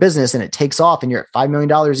building your business and it takes off and you're at $5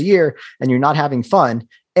 million a year and you're not having fun.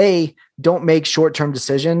 Don't make short-term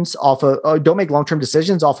decisions don't make long-term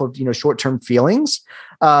decisions off of, short-term feelings.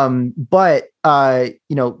 There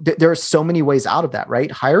are so many ways out of that,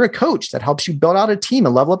 right? Hire a coach that helps you build out a team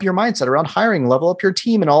and level up your mindset around hiring, level up your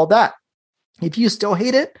team and all of that. If you still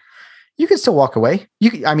hate it, you can still walk away.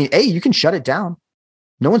 You can shut it down.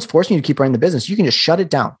 No one's forcing you to keep running the business. You can just shut it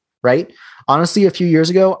down, right? Honestly, a few years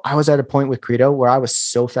ago, I was at a point with Credo where I was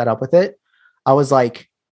so fed up with it. I was like,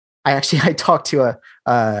 I talked to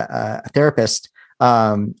a therapist.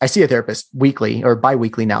 I see a therapist weekly or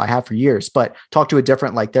bi-weekly now. I have for years, but talked to a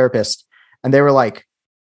different like therapist, and they were like,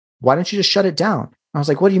 "Why don't you just shut it down?" I was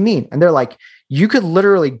like, "What do you mean?" And they're like, "You could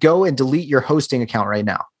literally go and delete your hosting account right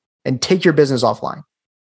now and take your business offline.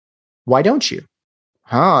 Why don't you?"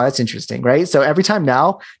 Oh, that's interesting, right? So every time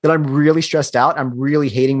now that I'm really stressed out, I'm really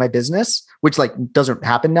hating my business, which like doesn't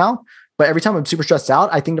happen now. But every time I'm super stressed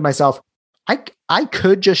out, I think to myself, I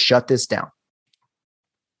could just shut this down.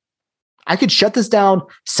 I could shut this down,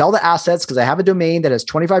 sell the assets because I have a domain that has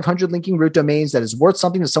 2,500 linking root domains that is worth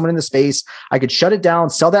something to someone in the space. I could shut it down,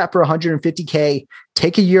 sell that for $150K,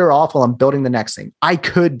 take a year off while I'm building the next thing. I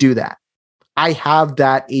could do that. I have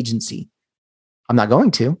that agency. I'm not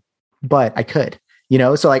going to, but I could,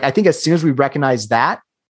 So like, I think as soon as we recognize that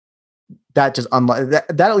just unlocked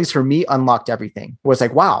that at least for me unlocked everything. Where it's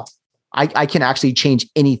like, wow, I can actually change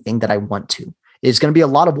anything that I want to. It's going to be a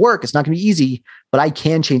lot of work. It's not going to be easy, but I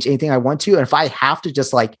can change anything I want to. And if I have to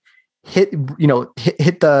just like hit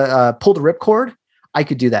the pull the ripcord, I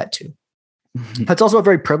could do that too. Mm-hmm. That's also a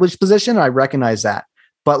very privileged position. And I recognize that,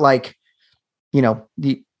 but like,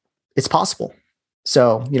 it's possible.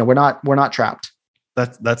 So, we're not trapped.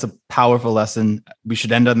 That's a powerful lesson. We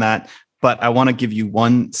should end on that. But I want to give you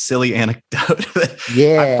one silly anecdote.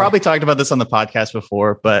 Yeah. I've probably talked about this on the podcast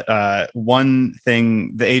before, but one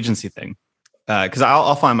thing, the agency thing, because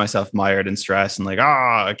I'll find myself mired in stress and like,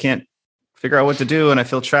 I can't figure out what to do. And I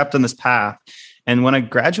feel trapped on this path. And when I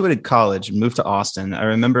graduated college and moved to Austin, I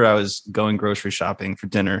remember I was going grocery shopping for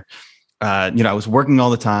dinner. I was working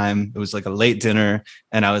all the time. It was like a late dinner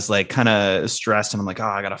and I was like kind of stressed and I'm like,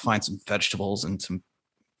 I got to find some vegetables and some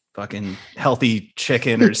fucking healthy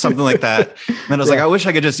chicken or something like that. And I was like, I wish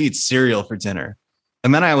I could just eat cereal for dinner.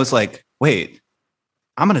 And then I was like, wait,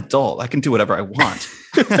 I'm an adult. I can do whatever I want.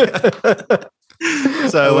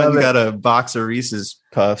 So I went and got a box of Reese's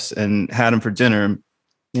Puffs and had them for dinner.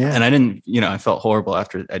 Yeah. And I didn't, I felt horrible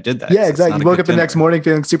after I did that. Yeah, exactly. You woke up the next morning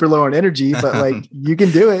feeling super low on energy, but like you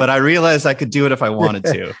can do it. But I realized I could do it if I wanted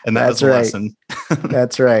to. And that was the lesson.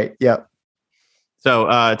 That's right. Yep. So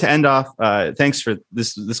to end off, thanks for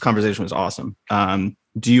this. This conversation was awesome.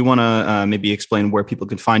 Do you want to maybe explain where people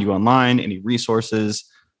can find you online, any resources,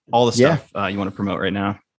 all the stuff you want to promote right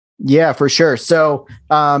now? Yeah, for sure. So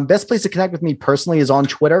best place to connect with me personally is on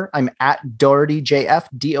Twitter. I'm at DohertyJF,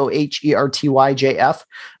 DohertyJF.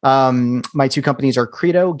 My two companies are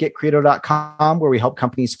Credo, getcredo.com, where we help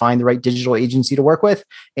companies find the right digital agency to work with,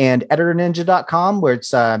 and editorninja.com, where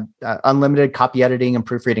it's unlimited copy editing and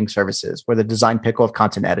proofreading services. We're the design pickle of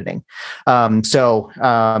content editing. Honestly,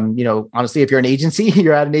 if you're an agency,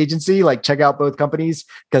 you're at an agency, like check out both companies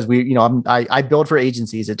because I build for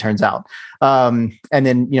agencies, it turns out. And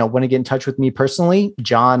then, want to get in touch with me personally,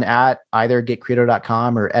 John at either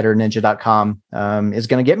getcredo.com or editorninja.com is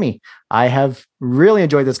going to get me. I have really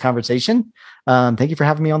enjoyed this conversation. Thank you for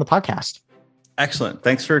having me on the podcast. Excellent.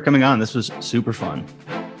 Thanks for coming on. This was super fun.